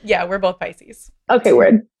 Yeah, we're both Pisces. Okay,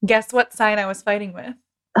 word. Guess what sign I was fighting with?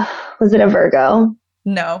 Was it a Virgo?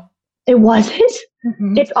 No. It wasn't?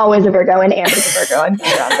 Mm-hmm. It's always a Virgo, and Amber's a Virgo, and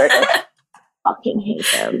you're on Virgo. Fucking hate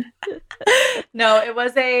them. No, it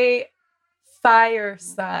was a fire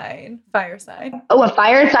sign. Oh, a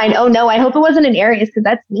fire sign. Oh no, I hope it wasn't an Aries because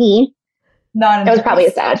that's me. Not an It was probably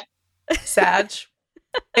a Sag. Sag.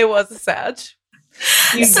 It was a Sag.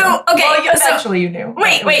 Okay. Well, eventually you knew.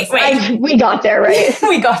 Wait. We got there, right?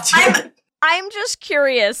 We got you. I'm just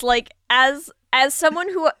curious, like, as someone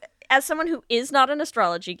who is not an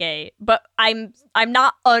astrology gay, but I'm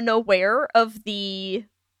not unaware of the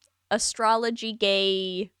astrology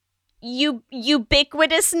gay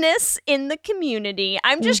ubiquitousness in the community.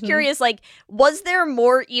 I'm just curious, like, was there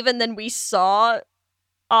more even than we saw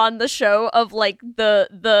on the show of like the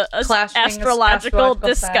astrological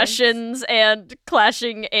discussions signs. And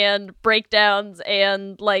clashing and breakdowns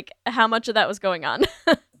and like how much of that was going on?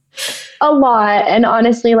 A lot. And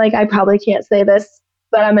honestly, like, I probably can't say this,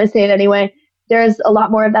 but I'm gonna say it anyway. There's a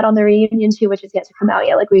lot more of that on the reunion too, which is yet to come out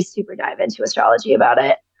yet. Like, we super dive into astrology about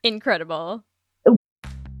it. Incredible.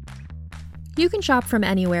 You can shop from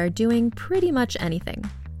anywhere doing pretty much anything.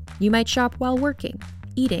 You might shop while working,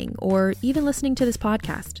 eating, or even listening to this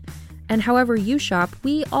podcast. And however you shop,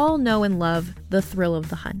 we all know and love the thrill of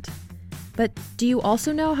the hunt. But do you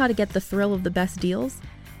also know how to get the thrill of the best deals?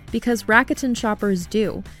 Because Rakuten shoppers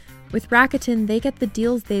do. With Rakuten, they get the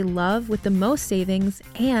deals they love with the most savings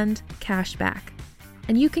and cash back.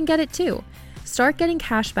 And you can get it too. Start getting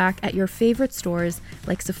cash back at your favorite stores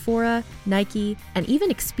like Sephora, Nike, and even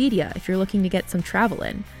Expedia if you're looking to get some travel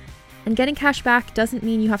in. And getting cash back doesn't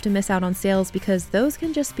mean you have to miss out on sales because those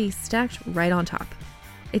can just be stacked right on top.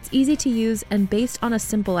 It's easy to use and based on a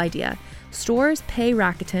simple idea. Stores pay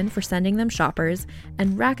Rakuten for sending them shoppers,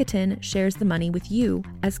 and Rakuten shares the money with you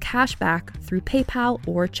as cash back through PayPal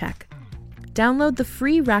or check. Download the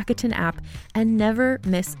free Rakuten app and never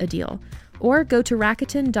miss a deal. Or go to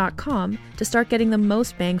Rakuten.com to start getting the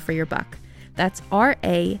most bang for your buck. That's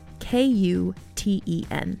Rakuten.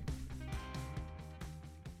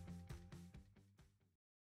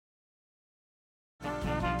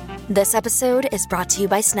 This episode is brought to you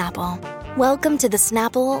by Snapple. Welcome to the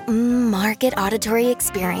Snapple Market Auditory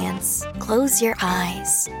Experience. Close your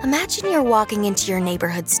eyes. Imagine you're walking into your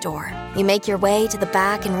neighborhood store. You make your way to the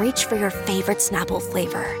back and reach for your favorite Snapple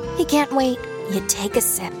flavor. You can't wait. You take a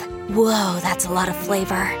sip. Whoa, that's a lot of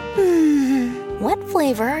flavor. What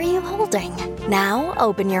flavor are you holding? Now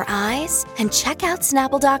open your eyes and check out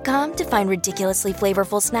Snapple.com to find ridiculously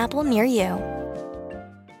flavorful Snapple near you.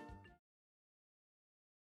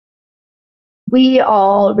 We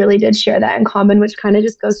all really did share that in common, which kind of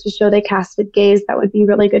just goes to show they casted gays that would be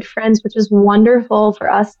really good friends, which is wonderful for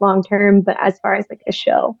us long term. But as far as like a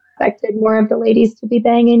show, expected more of the ladies to be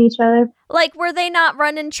banging each other. Like, were they not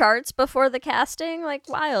running charts before the casting? Like,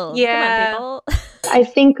 wild. Yeah. Come on, people. I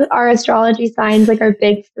think our astrology signs, like our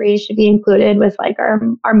big three, should be included with like our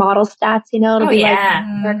model stats. You know, it'll be like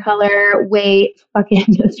hair color, weight,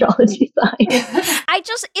 fucking astrology sign.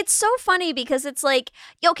 It's so funny because it's like,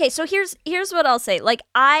 okay, so here's what I'll say. Like,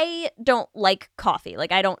 I don't like coffee.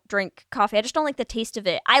 Like, I don't drink coffee. I just don't like the taste of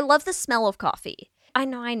it. I love the smell of coffee. I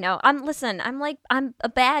know. I'm a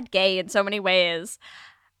bad gay in so many ways.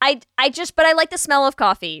 But I like the smell of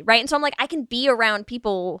coffee, right? And so I'm like, I can be around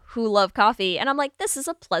people who love coffee, and I'm like, this is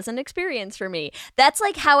a pleasant experience for me. That's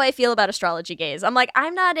like how I feel about astrology gays. I'm like,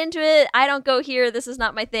 I'm not into it. I don't go here. This is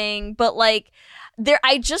not my thing. But like,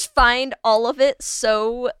 I just find all of it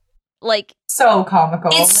so like so comical.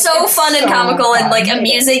 It's so fun and comical and like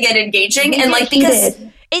amusing and engaging, and like because.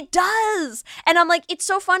 It does. And I'm like, it's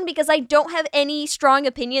so fun because I don't have any strong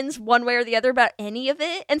opinions one way or the other about any of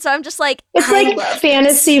it. And so I'm just like, it's like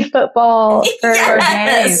fantasy football for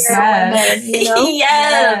yes. Women, you know?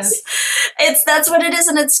 Yes. That's what it is,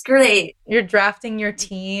 and it's great. You're drafting your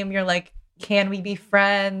team. You're like, can we be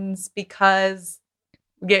friends? Because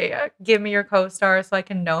give me your co-star so I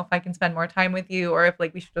can know if I can spend more time with you or if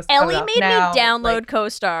like we should just Ellie made now. me download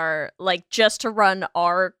co-star like just to run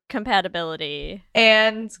our compatibility.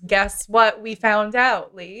 And guess what we found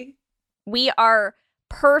out, Lee? We are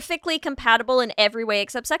perfectly compatible in every way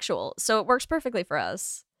except sexual. So it works perfectly for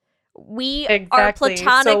us. We are Exactly.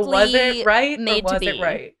 platonically So was it right made or was to be. it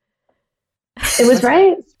right? It was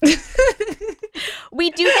right. We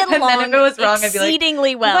do get And then along if it was wrong, I'd be like,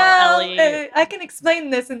 exceedingly well, Ellie. I can explain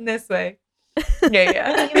this in this way.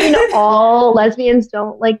 Yeah. You mean all lesbians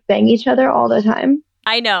don't like bang each other all the time?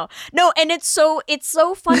 I know. No, and it's so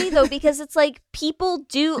funny though, because it's like people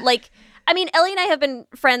do like, I mean, Ellie and I have been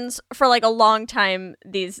friends for like a long time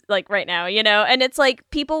right now, you know, and it's like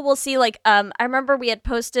people will see like, I remember we had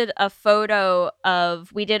posted a photo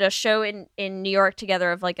of, we did a show in New York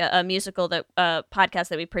together of like a musical that podcast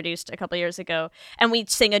that we produced a couple years ago, and we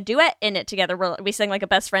sing a duet in it together. We sang like a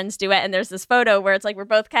best friends duet, and there's this photo where it's like we're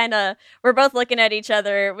both looking at each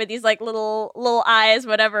other with these like little eyes,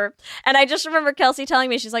 whatever. And I just remember Kelsey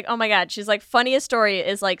telling me, she's like, oh my God, she's like, funniest story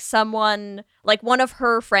is like someone, like one of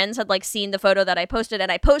her friends had like seen the photo that I posted,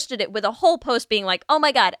 and I posted it with a whole post being like, oh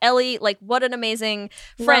my God, Ellie, like what an amazing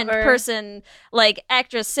friend, person, like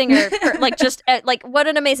actress, singer, like just like what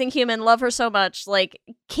an amazing human, love her so much, like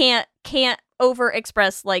can't over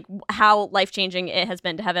express like how life-changing it has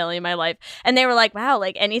been to have Ellie in my life. And they were like, wow,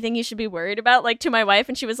 like anything you should be worried about, like to my wife,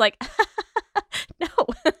 and she was like, no.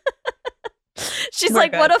 She's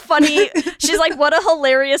like, what a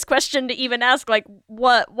hilarious question to even ask. Like,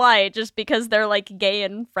 why? Just because they're like gay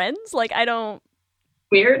and friends? Like, I don't.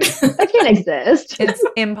 Weird. That can't exist. It's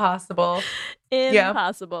impossible.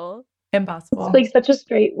 Impossible. Impossible. It's like such a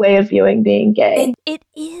straight way of viewing being gay. It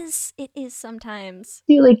is sometimes.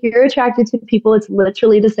 See, like you're attracted to people, it's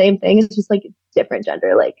literally the same thing. It's just like different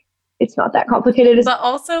gender. Like it's not that complicated. But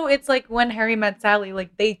also, it's like when Harry met Sally,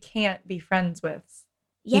 like they can't be friends with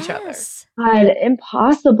each other. God,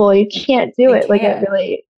 impossible. You can't do it. Like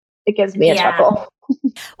it gives me a chuckle.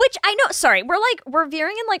 Which I know, sorry, we're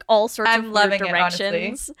veering in like all sorts of weird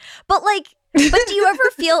directions. But do you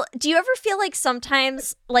ever feel like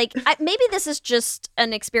sometimes, like maybe this is just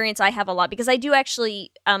an experience I have a lot, because I do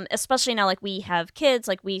actually, especially now, like we have kids,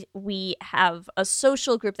 like we have a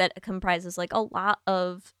social group that comprises like a lot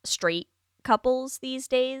of straight couples these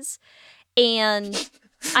days, and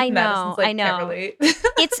I know. Can't relate.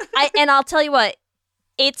 And I'll tell you what,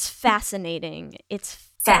 it's fascinating. It's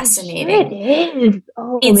fascinating. It is.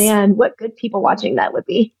 Oh man, what good people watching that would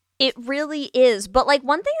be. It really is. But like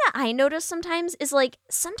one thing that I notice sometimes is like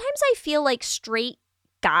sometimes I feel like straight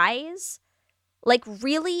guys like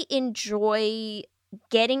really enjoy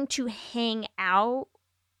getting to hang out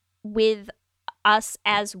with us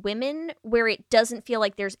as women, where it doesn't feel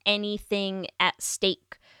like there's anything at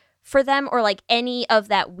stake for them, or like any of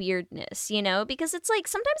that weirdness, you know? Because it's like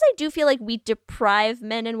sometimes I do feel like we deprive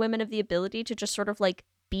men and women of the ability to just sort of like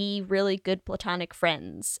be really good platonic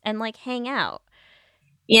friends and like hang out.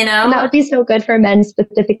 You know? And that would be so good for men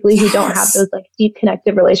specifically who don't have those like deep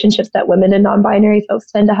connected relationships that women and non-binary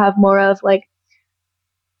folks tend to have more of. Like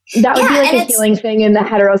that would be like a healing thing in the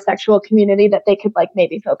heterosexual community that they could like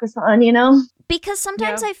maybe focus on, you know? Because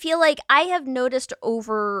sometimes I feel like I have noticed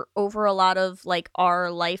over a lot of like our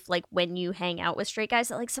life, like when you hang out with straight guys,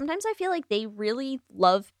 that like sometimes I feel like they really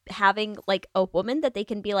love having like a woman that they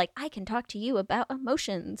can be like, I can talk to you about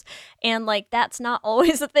emotions. And like that's not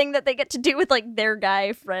always a thing that they get to do with like their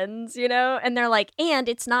guy friends, you know? And they're like, and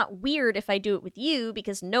it's not weird if I do it with you,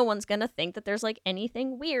 because no one's gonna think that there's like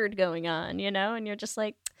anything weird going on, you know? And you're just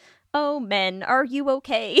like, oh, men, are you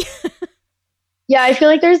okay? Yeah, I feel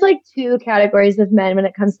like there's like two categories of men when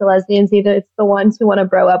it comes to lesbians. Either it's the ones who want to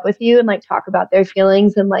bro up with you and like talk about their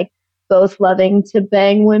feelings and like both loving to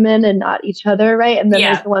bang women and not each other, right? And then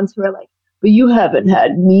there's the ones who are like, but you haven't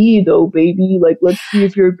had me though, baby. Like, let's see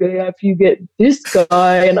if you're gay after you get this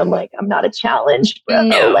guy. And I'm like, I'm not a challenge, bro.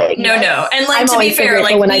 No. And like, I'm to be fair,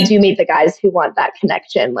 like when I do meet the guys who want that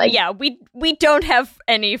connection, like, yeah, we don't have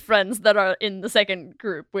any friends that are in the second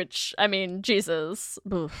group, which I mean, Jesus.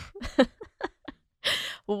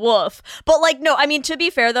 Woof. But like, no, I mean, to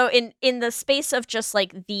be fair though, in the space of just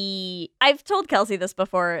like I've told Kelsey this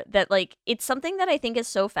before, that like it's something that I think is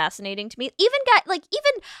so fascinating to me. Even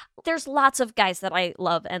there's lots of guys that I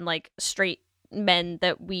love, and like straight men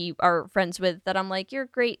that we are friends with that I'm like, you're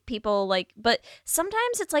great people, like, but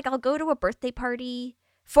sometimes it's like I'll go to a birthday party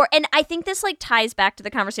and I think this like ties back to the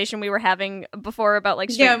conversation we were having before about like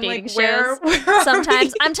straight dating shows.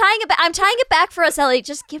 Sometimes I'm tying it back for us, Ellie.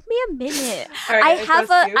 Just give me a minute. Right,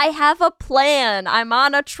 I have a plan. I'm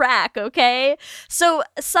on a track, okay? So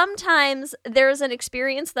sometimes there's an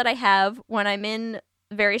experience that I have when I'm in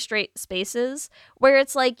very straight spaces where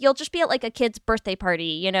it's like you'll just be at like a kid's birthday party,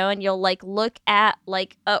 you know, and you'll like look at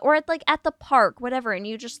like or at like at the park, whatever, and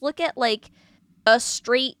you just look at like a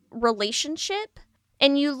straight relationship.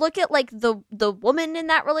 And you look at like the woman in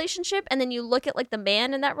that relationship, and then you look at like the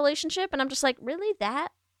man in that relationship, and I'm just like, really, that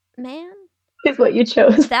man. Is what you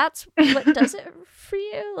chose. That's what does it for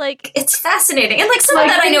you? Like, It's fascinating. And like some of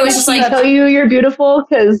that I know is just like, tell you you're beautiful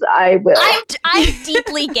because I will. I'm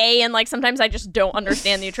deeply gay, and like sometimes I just don't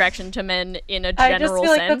understand the attraction to men in a I just general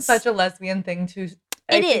feel like sense. that's such a lesbian thing too.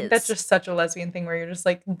 I think that's just such a lesbian thing where you're just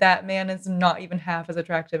like, that man is not even half as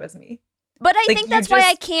attractive as me. But I Like, think you that's why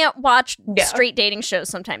I just- can't watch Yeah. straight dating shows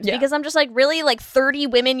sometimes Yeah. because I'm just like, really, like 30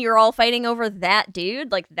 women, you're all fighting over that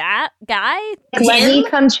dude, like that guy. Let me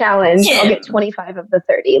come challenge. I'll get 25 of the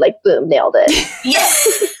 30. Like, boom, nailed it. yeah.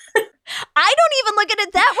 I don't even look at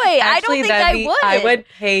it that way. I don't think I would. I would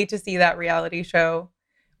pay to see that reality show.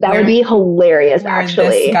 That would be hilarious, where actually.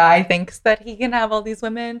 This guy thinks that he can have all these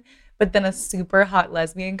women, but then a super hot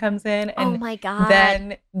lesbian comes in, and Oh my God.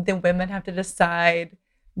 then the women have to decide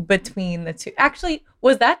between the two. Actually,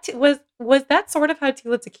 was that sort of how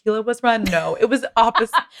Tila Tequila was run? No, it was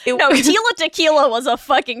opposite. No, Tila Tequila was a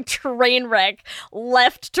fucking train wreck,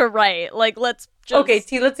 left to right. Like, let's just. Okay,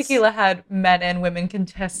 Tila Tequila had men and women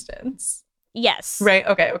contestants. Yes. Right?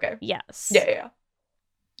 Okay. Yes. Yeah.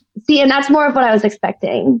 See, and that's more of what I was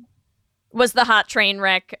expecting. Was the hot train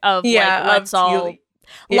wreck of Yeah, like, let's all Tila.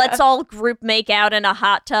 Yeah. let's all group make out in a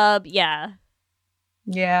hot tub. Yeah.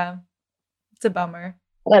 Yeah. It's a bummer.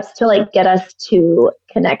 That's to like get us to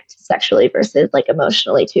connect sexually versus like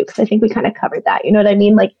emotionally too. Because I think we kind of covered that. You know what I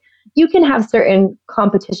mean? Like you can have certain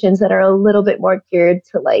competitions that are a little bit more geared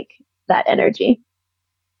to like that energy.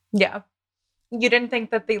 Yeah. You didn't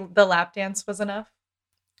think that the lap dance was enough?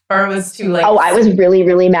 Or it was too like... Oh, I was really,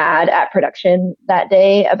 really mad at production that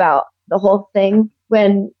day about the whole thing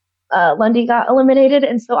when Lundy got eliminated.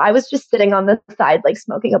 And so I was just sitting on the side, like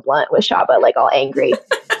smoking a blunt with Shaba, like all angry.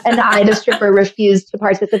 And I, the stripper, refused to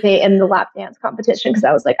participate in the lap dance competition because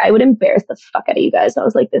I was like, I would embarrass the fuck out of you guys. I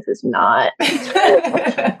was like, this is not.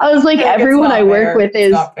 I was like, everyone I work with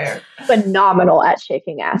is phenomenal at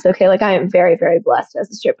shaking ass. Okay. Like I am very, very blessed as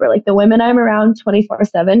a stripper. Like the women I'm around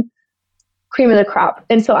 24/7, cream of the crop.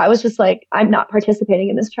 And so I was just like, I'm not participating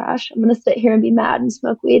in this trash. I'm going to sit here and be mad and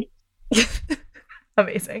smoke weed.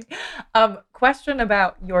 Amazing. Question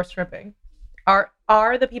about your stripping.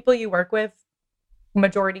 Are the people you work with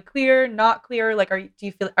majority queer, not queer? Like,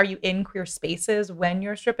 are you in queer spaces when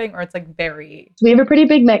you're stripping, or it's like very... We have a pretty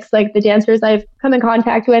big mix. Like the dancers I've come in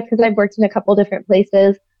contact with, because I've worked in a couple different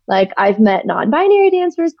places. Like I've met non-binary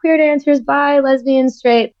dancers, queer dancers, bi, lesbian,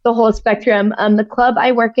 straight, the whole spectrum. The club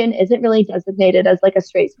I work in isn't really designated as like a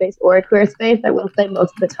straight space or a queer space. I will say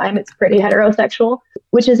most of the time it's pretty heterosexual,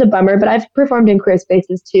 which is a bummer, but I've performed in queer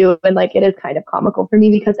spaces too. And like, it is kind of comical for me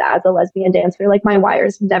because as a lesbian dancer, like my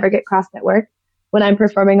wires never get crossed at work. When I'm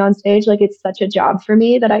performing on stage, like it's such a job for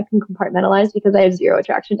me that I can compartmentalize because I have zero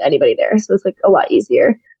attraction to anybody there. So it's like a lot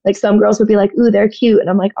easier. Like some girls would be like, ooh, they're cute. And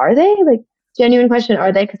I'm like, are they? Like, genuine question,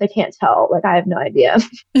 are they? Because I can't tell. Like, I have no idea.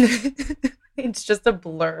 It's just a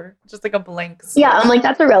blur, just like a blank slate. Yeah, I'm like,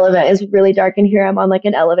 that's irrelevant. It's really dark in here. I'm on like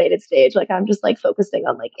an elevated stage. Like, I'm just like focusing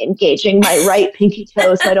on like engaging my right pinky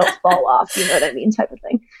toe so I don't fall off. You know what I mean? Type of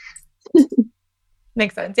thing.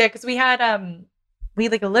 Makes sense. Yeah, because we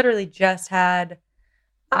like literally just had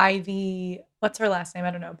Ivy. What's her last name?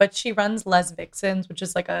 I don't know. But she runs Les Vixens, which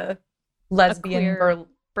is like a lesbian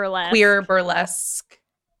queer burlesque.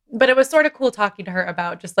 But it was sort of cool talking to her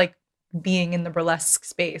about just like being in the burlesque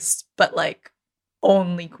space, but like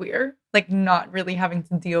only queer, like not really having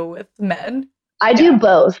to deal with men. I do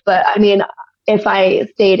both, but I mean, if I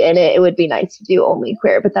stayed in it, it would be nice to do only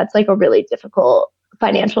queer, but that's like a really difficult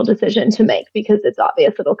financial decision to make because it's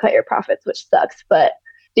obvious it'll cut your profits, which sucks. But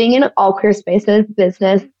being in all queer spaces,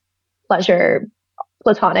 business, pleasure,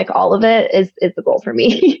 platonic, all of it is the goal for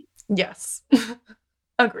me. Yes.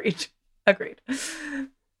 Agreed.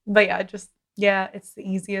 But yeah, it's the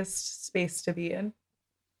easiest space to be in.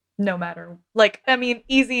 No matter, like, I mean,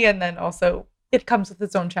 easy, and then also it comes with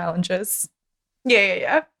its own challenges.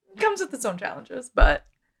 Yeah. It comes with its own challenges, but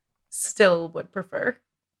still would prefer.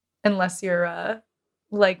 Unless you're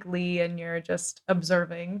like Lee and you're just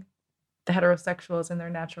observing the heterosexuals in their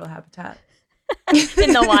natural habitat.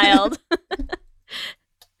 In the wild. I'm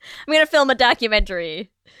going to film a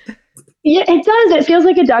documentary. Yeah, it does. It feels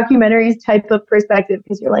like a documentary type of perspective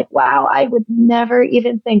because you're like, wow, I would never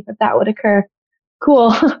even think that would occur.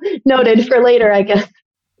 Cool. Noted for later, I guess.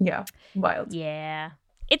 Yeah. Wild. Yeah.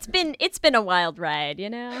 It's been a wild ride,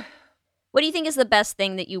 you know? What do you think is the best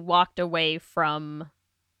thing that you walked away from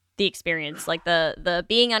the experience? Like the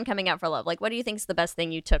being on Coming Out for Love. Like, what do you think is the best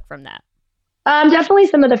thing you took from that? Definitely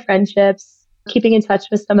some of the friendships, keeping in touch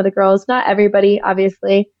with some of the girls. Not everybody,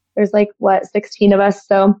 obviously. There's 16 of us,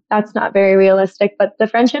 so that's not very realistic. But the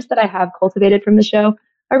friendships that I have cultivated from the show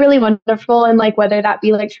are really wonderful. And like, whether that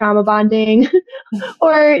be like trauma bonding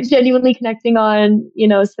or genuinely connecting on,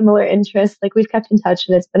 similar interests, like we've kept in touch,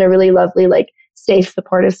 and it's been a really lovely, like safe,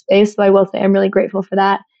 supportive space. So I will say I'm really grateful for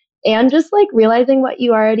that. And just like realizing what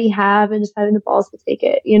you already have and just having the balls to take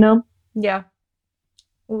it, Yeah.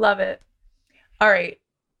 Love it. All right.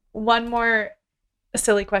 One more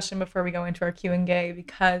silly question before we go into our Q&A,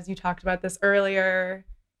 because you talked about this earlier,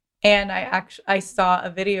 and I saw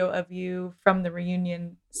a video of you from the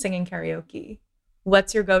reunion singing karaoke.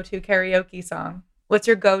 What's your go-to karaoke song? What's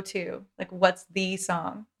your go-to? Like, what's the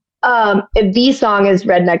song? The song is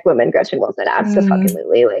Redneck Woman, Gretchen Wilson.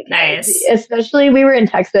 Absolutely. Like, Nice. Especially we were in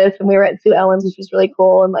Texas and we were at Sue Ellen's, which was really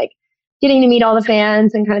cool. And like getting to meet all the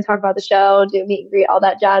fans and kind of talk about the show, do meet and greet, all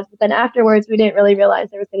that jazz. But then afterwards, we didn't really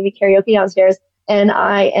realize there was going to be karaoke downstairs. And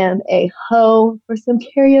I am a hoe for some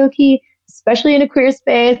karaoke, especially in a queer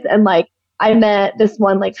space. And like, I met this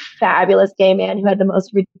one like fabulous gay man who had the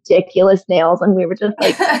most ridiculous nails, and we were just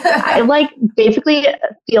like, I like basically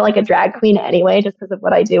feel like a drag queen anyway, just because of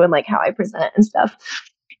what I do and like how I present and stuff.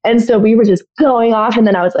 And so we were just going off, and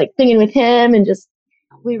then I was like singing with him, and just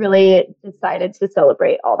we really decided to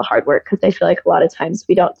celebrate all the hard work, because I feel like a lot of times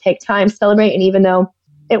we don't take time to celebrate. And even though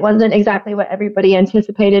it wasn't exactly what everybody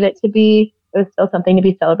anticipated it to be, it was still something to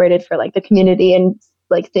be celebrated for like the community, and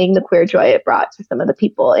like seeing the queer joy it brought to some of the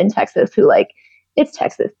people in Texas who like, it's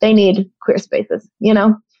Texas. They need queer spaces,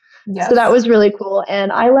 Yes. So that was really cool.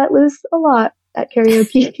 And I let loose a lot at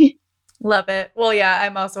karaoke. Love it. Well, yeah,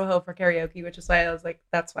 I'm also a hoe for karaoke, which is why I was like,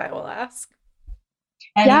 that's why I will ask.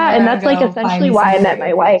 Yeah, and that's like essentially why I met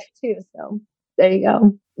my wife too. So there you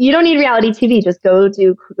go. You don't need reality TV. Just go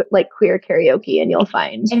do like queer karaoke, and you'll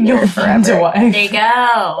find a wife. There you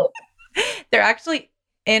go. They're actually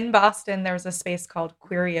in Boston. There's a space called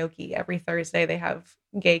Queerioke. Every Thursday they have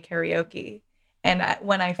gay karaoke. And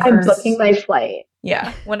I'm booking my flight.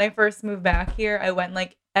 Yeah, when I first moved back here, I went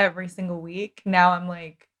like every single week. Now I'm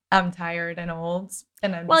like, I'm tired and old,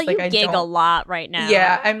 and I'm just like, you gig a lot right now.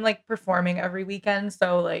 Yeah, I'm like performing every weekend,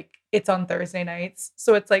 so like it's on Thursday nights.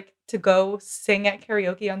 So it's like to go sing at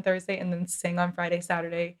karaoke on Thursday and then sing on Friday,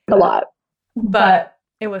 Saturday. A lot, but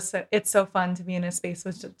it's so fun to be in a space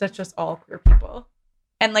that's just all queer people.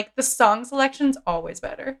 And like the song selection's always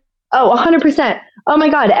better. Oh, 100%. Oh my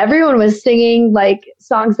God. Everyone was singing like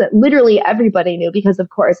songs that literally everybody knew, because of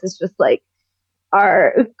course it's just like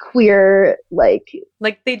our queer, like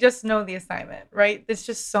they just know the assignment, right? It's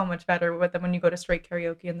just so much better with them when you go to straight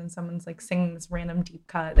karaoke and then someone's like singing this random deep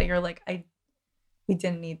cut that you're like, we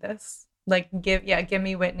didn't need this. Like give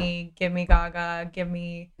me Whitney, give me Gaga, give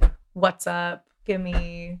me What's Up, give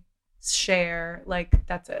me Cher. Like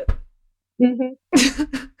that's it.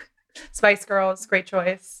 Mm-hmm. Spice Girls, great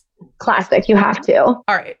choice. Classic. You have to. All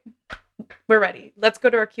right, we're ready. Let's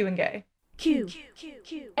go to our Q&A. Q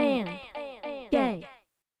and gay.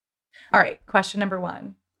 All right, question number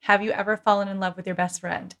 1. Have you ever fallen in love with your best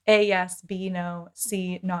friend? A, yes. B, no.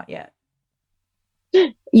 C, not yet.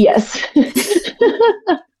 Yes.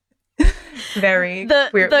 Very the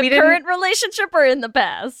weird. The current relationship or in the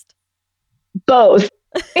past? Both.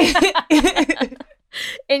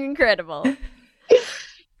 Incredible.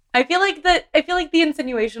 I feel like the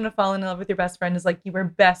insinuation of falling in love with your best friend is like you were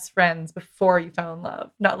best friends before you fell in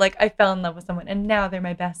love. Not like I fell in love with someone and now they're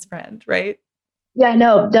my best friend, right? Yeah,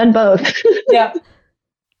 no, done both. Yeah.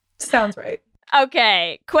 Sounds right.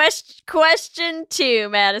 Okay. Question 2,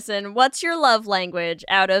 Madison. What's your love language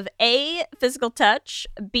out of A, physical touch,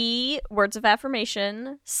 B, words of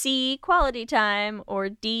affirmation, C, quality time, or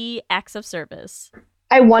D, acts of service?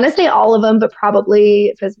 I want to say all of them, but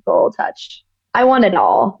probably physical touch. I want it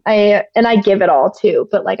all. I give it all too.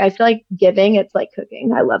 But like, I feel like giving, it's like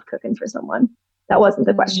cooking. I love cooking for someone. That wasn't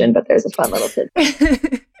the question, but there's a fun little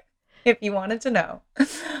tidbit. If you wanted to know.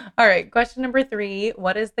 All right. Question number 3.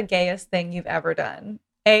 What is the gayest thing you've ever done?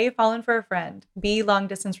 A, fallen for a friend. B, long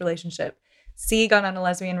distance relationship. C, gone on a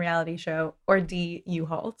lesbian reality show. Or D,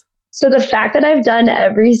 U-Hauled. So the fact that I've done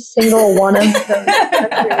every single one of them.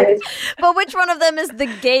 But which one of them is the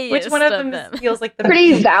gayest? Which one of them feels like the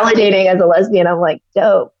pretty validating as a lesbian? I'm like,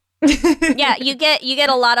 dope. Yeah, you get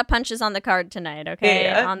a lot of punches on the card tonight, okay?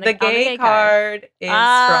 Yeah, on the gay card is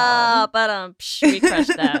strong. But we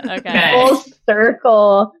crushed that. Okay. Full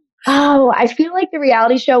circle. Oh, I feel like the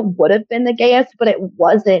reality show would have been the gayest, but it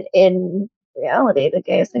wasn't in reality the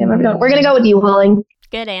gayest thing I've ever done. We're gonna go with you, Hauling.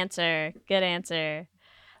 Good answer. Good answer.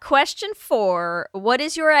 Question 4. What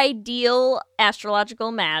is your ideal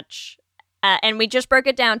astrological match? And we just broke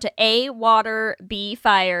it down to A, water, B,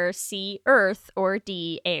 fire, C, earth, or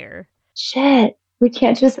D, air. Shit. We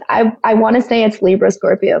can't just, I want to say it's Libra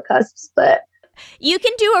Scorpio cusps, but You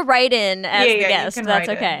can do a write-in as the guest. That's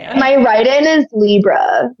okay. My write-in is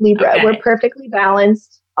Libra. Okay. We're perfectly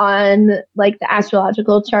balanced on like the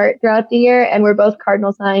astrological chart throughout the year, and we're both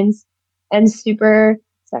cardinal signs and super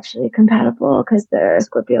sexually compatible because they're a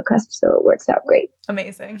Scorpio cusp, so it works out great.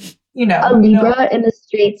 Amazing. A Libra in the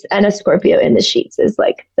streets and a Scorpio in the sheets is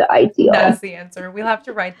like the ideal. That's the answer. We'll have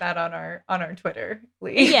to write that on our Twitter,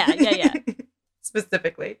 Lee. Yeah.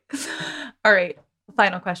 Specifically. All right.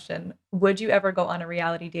 Final question. Would you ever go on a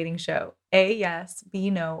reality dating show? A, yes, B,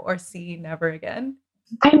 no, or C, never again?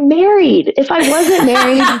 I'm married. If I wasn't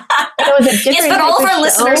married, it was a different yes, but all of our show.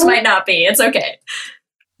 listeners might not be. It's okay.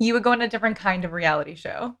 You would go on a different kind of reality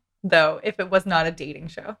show, though, if it was not a dating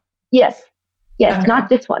show. Yes, Okay. not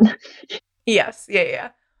this one. Yes, yeah.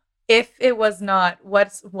 If it was not,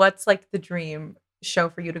 what's like the dream show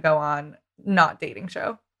for you to go on, not dating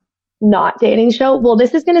show? Not dating show? Well,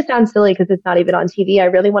 this is going to sound silly because it's not even on TV. I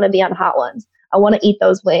really want to be on Hot Ones. I want to eat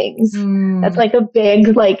those wings. That's like a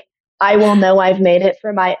big, like, I will know I've made it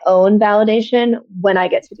for my own validation when I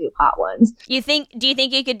get to do Hot Ones. Do you think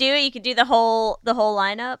you could do it? You could do the whole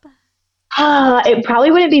lineup? It probably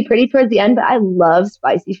wouldn't be pretty towards the end, but I love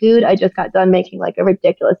spicy food. I just got done making like a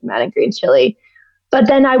ridiculous amount of green chili. But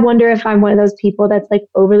then I wonder if I'm one of those people that's like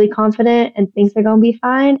overly confident and thinks they're going to be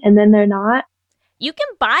fine, and then they're not. You can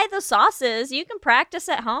buy the sauces. You can practice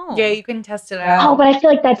at home. Yeah, you can test it out. Oh, but I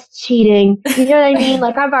feel like that's cheating. You know what I mean?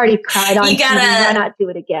 Like, I've already cried on TV. Why not do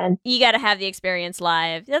it again? You got to have the experience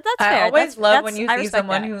live. That's fair. I always love when you see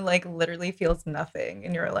someone that. who like literally feels nothing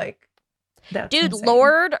and you're like, that's dude, insane.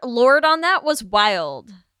 Lord on that was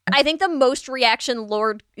wild. I think the most reaction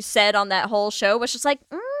Lord said on that whole show was just like,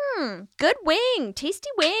 good wing, tasty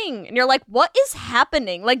wing. And you're like, what is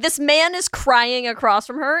happening? Like, this man is crying across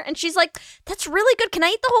from her, and she's like, that's really good. Can I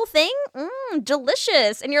eat the whole thing?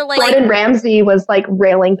 Delicious. And you're like... Gordon Ramsay was like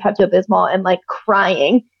railing Pepto-Bismol and like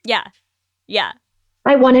crying. Yeah.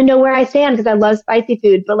 I want to know where I stand because I love spicy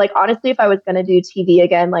food. But like, honestly, if I was going to do TV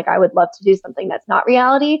again, like I would love to do something that's not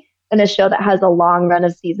reality and a show that has a long run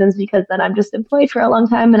of seasons, because then I'm just employed for a long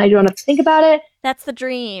time and I don't have to think about it. That's the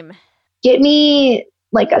dream. Get me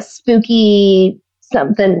like a spooky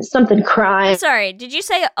something crime. Sorry, did you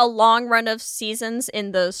say a long run of seasons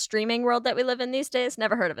in the streaming world that we live in these days?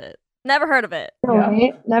 Never heard of it. No,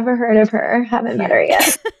 right? Never heard of her. Haven't met her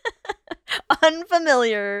yet.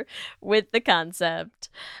 Unfamiliar with the concept.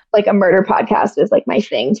 Like a murder podcast is like my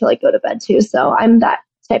thing to like go to bed to. So I'm that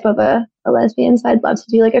type of a lesbian. So I'd love to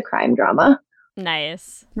do like a crime drama.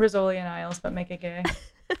 Nice. Rizzoli and Isles, but make it gay.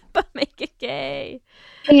 But make it gay.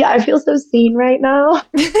 Yeah, I feel so seen right now.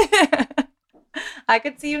 I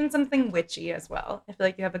could see you in something witchy as well. I feel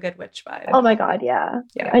like you have a good witch vibe. Oh my God, yeah.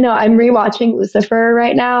 I know. I'm rewatching Lucifer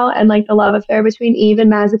right now, and like the love affair between Eve and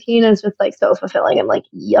Mazikeen is just like so fulfilling. I'm like,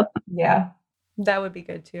 yep. Yeah, that would be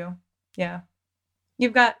good too. Yeah,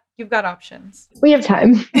 you've got options. We have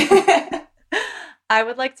time. I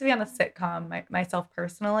would like to be on a sitcom myself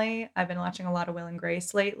personally. I've been watching a lot of Will and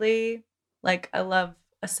Grace lately. Like, I love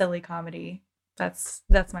a silly comedy. That's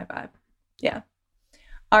my vibe. Yeah.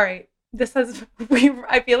 All right.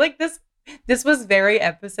 I feel like this was very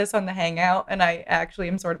emphasis on the hangout, and I actually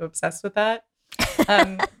am sort of obsessed with that.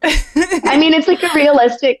 I mean, it's like a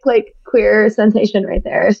realistic, like, queer sensation right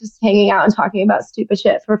there. It's just hanging out and talking about stupid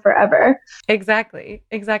shit for forever. Exactly.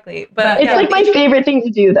 But it's like my favorite thing to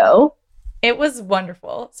do, though. It was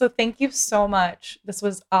wonderful. So thank you so much. This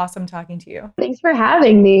was awesome talking to you. Thanks for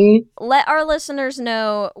having me. Let our listeners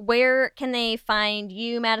know, where can they find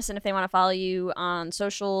you, Matison, if they want to follow you on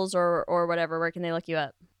socials or whatever. Where can they look you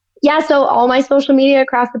up? Yeah, so all my social media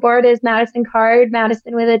across the board is Matison Card,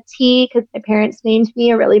 Matison with a T, because my parents named me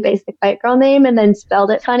a really basic white girl name and then spelled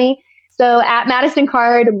it funny. So at Matison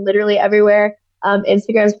Card, literally everywhere.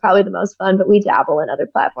 Instagram is probably the most fun, but we dabble in other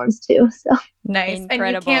platforms too. So nice. Incredible.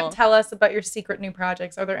 And you can't tell us about your secret new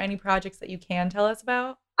projects. Are there any projects that you can tell us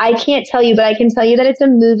about? I can't tell you, but I can tell you that it's a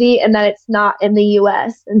movie and that it's not in the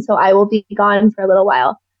US. And so I will be gone for a little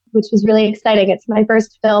while, which is really exciting. It's my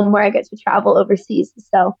first film where I get to travel overseas.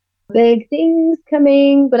 So big things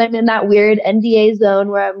coming, but I'm in that weird NDA zone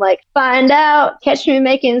where I'm like, find out, catch me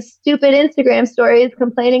making stupid Instagram stories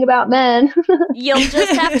complaining about men. You'll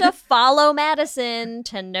just have to follow Matison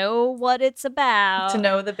to know what it's about. To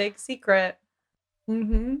know the big secret.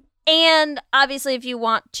 Mm-hmm. And obviously, if you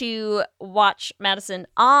want to watch Matison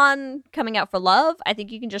on Coming Out for Love, I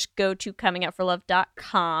think you can just go to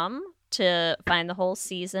comingoutforlove.com to find the whole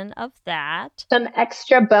season of that. Some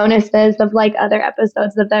extra bonuses of like other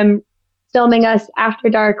episodes of them filming us after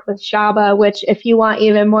dark with Shaba, which if you want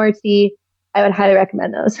even more tea, I would highly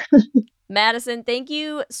recommend those. Matison, thank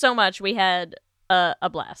you so much. We had a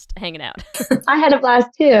blast hanging out. I had a blast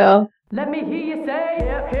too. Let me hear you say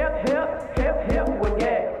hip, hip, hip, hip, hip, well,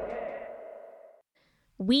 yeah.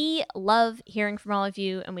 We love hearing from all of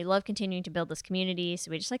you, and we love continuing to build this community.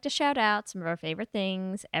 So we just like to shout out some of our favorite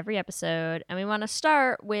things every episode. And we want to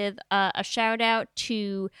start with a shout out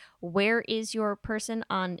to Where Is Your Person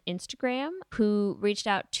on Instagram, who reached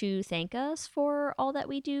out to thank us for all that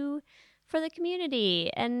we do for the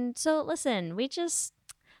community. And so, listen, we just...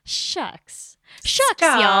 Shucks, Stop.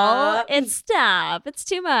 y'all. It's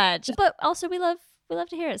too much. But also, we love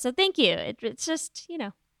to hear it. So thank you. It's just, We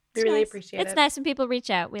it's really nice. appreciate It's it. nice when people reach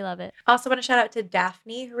out. We love it. Also want to shout out to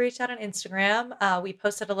Daphne, who reached out on Instagram. We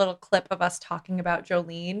posted a little clip of us talking about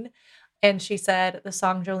Jolene, and she said the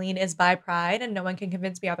song Jolene is by Pride, and no one can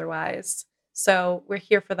convince me otherwise. So we're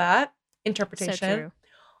here for that interpretation. So true.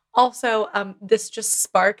 Also, this just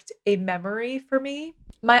sparked a memory for me.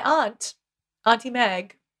 My aunt, Auntie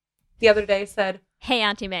Meg, the other day said, Hey,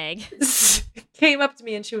 Auntie Meg. came up to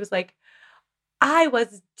me and she was like, I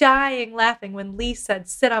was dying laughing when Lee said,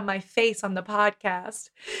 sit on my face on the podcast.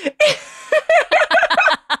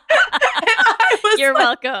 You're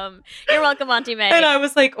welcome. You're welcome, Auntie Meg. And I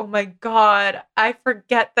was like, oh my God, I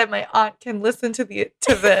forget that my aunt can listen to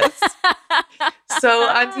this. So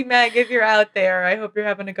Auntie Meg, if you're out there, I hope you're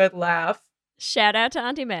having a good laugh. Shout out to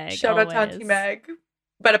Auntie Meg. Shout out to Auntie Meg.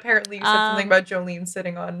 But apparently you said something about Jolene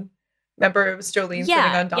sitting on, remember it was Jolene sitting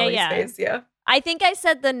on Dolly's face, yeah. I think I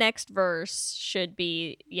said the next verse should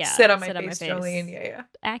be, sit on my face, Jolene, yeah.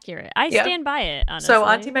 Accurate. I stand by it, honestly. So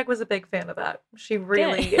Auntie Meg was a big fan of that. She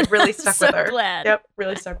it really stuck so with her. Glad. Yep,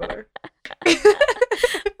 really stuck with her.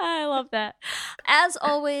 I love that. As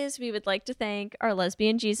always, we would like to thank our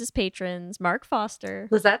Lesbian Jesus patrons, Mark Foster,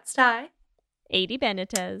 Lizette Stye, Adi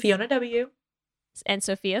Benitez, Fiona W., and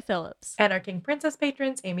Sophia Phillips. And our King Princess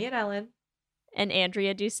patrons, Amy and Ellen. And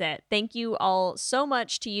Andrea Doucette. Thank you all so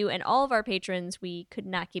much to you and all of our patrons. We could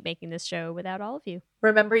not keep making this show without all of you.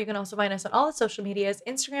 Remember, you can also find us on all the social medias,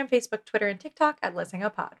 Instagram, Facebook, Twitter, and TikTok at Let's Hang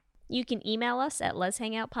Out Pod. You can email us at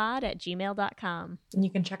letshangoutpod@gmail.com. And you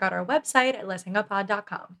can check out our website at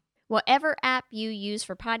letshangoutpod.com. Whatever app you use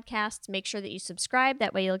for podcasts, make sure that you subscribe.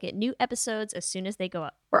 That way you'll get new episodes as soon as they go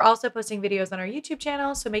up. We're also posting videos on our YouTube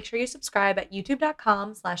channel, so make sure you subscribe at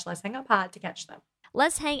youtube.com/letshangoutpod to catch them.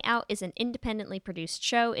 Let's Hang Out is an independently produced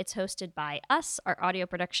show. It's hosted by us. Our audio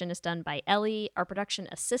production is done by Ellie. Our production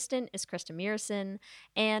assistant is Krista Murison.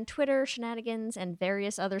 And Twitter shenanigans and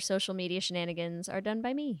various other social media shenanigans are done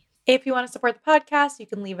by me. If you want to support the podcast, you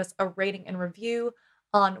can leave us a rating and review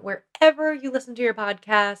on wherever you listen to your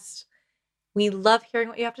podcast. We love hearing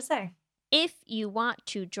what you have to say. If you want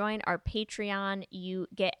to join our Patreon, you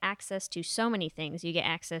get access to so many things. You get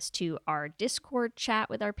access to our Discord chat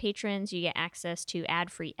with our patrons. You get access to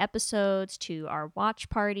ad-free episodes, to our watch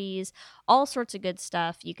parties, all sorts of good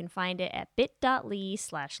stuff. You can find it at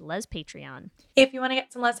bit.ly/lespatreon. If you want to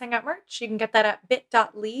get some Let's Hang Out merch, you can get that at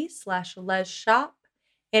bit.ly/lesshop.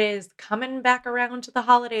 It is coming back around to the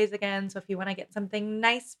holidays again. So if you want to get something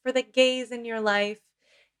nice for the gays in your life,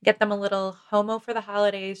 get them a little Homo for the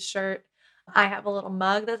Holidays shirt. I have a little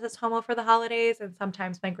mug that says Homo for the Holidays, and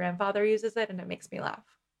sometimes my grandfather uses it, and it makes me laugh.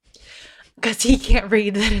 Because he can't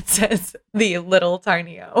read that it says the little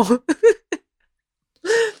tiny O.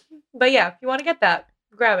 But yeah, if you want to get that,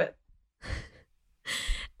 grab it.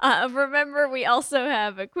 Remember, we also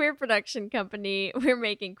have a queer production company. We're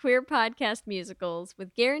making queer podcast musicals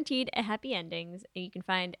with guaranteed happy endings, and you can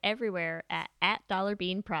find everywhere at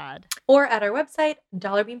 $Beanprod. Or at our website,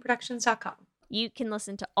 dollarbeanproductions.com. You can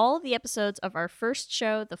listen to all of the episodes of our first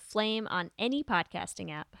show, The Flame, on any podcasting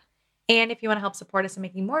app. And if you want to help support us in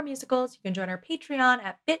making more musicals, you can join our Patreon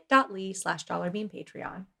at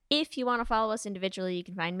bit.ly/dollarbeanpatreon. If you want to follow us individually, you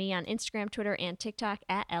can find me on Instagram, Twitter, and TikTok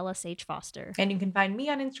at LSH Foster. And you can find me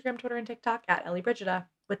on Instagram, Twitter, and TikTok at Ellie Brigida.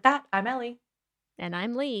 With that, I'm Ellie. And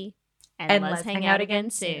I'm Lee. And let's hang out again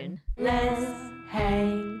soon. Let's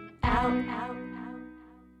hang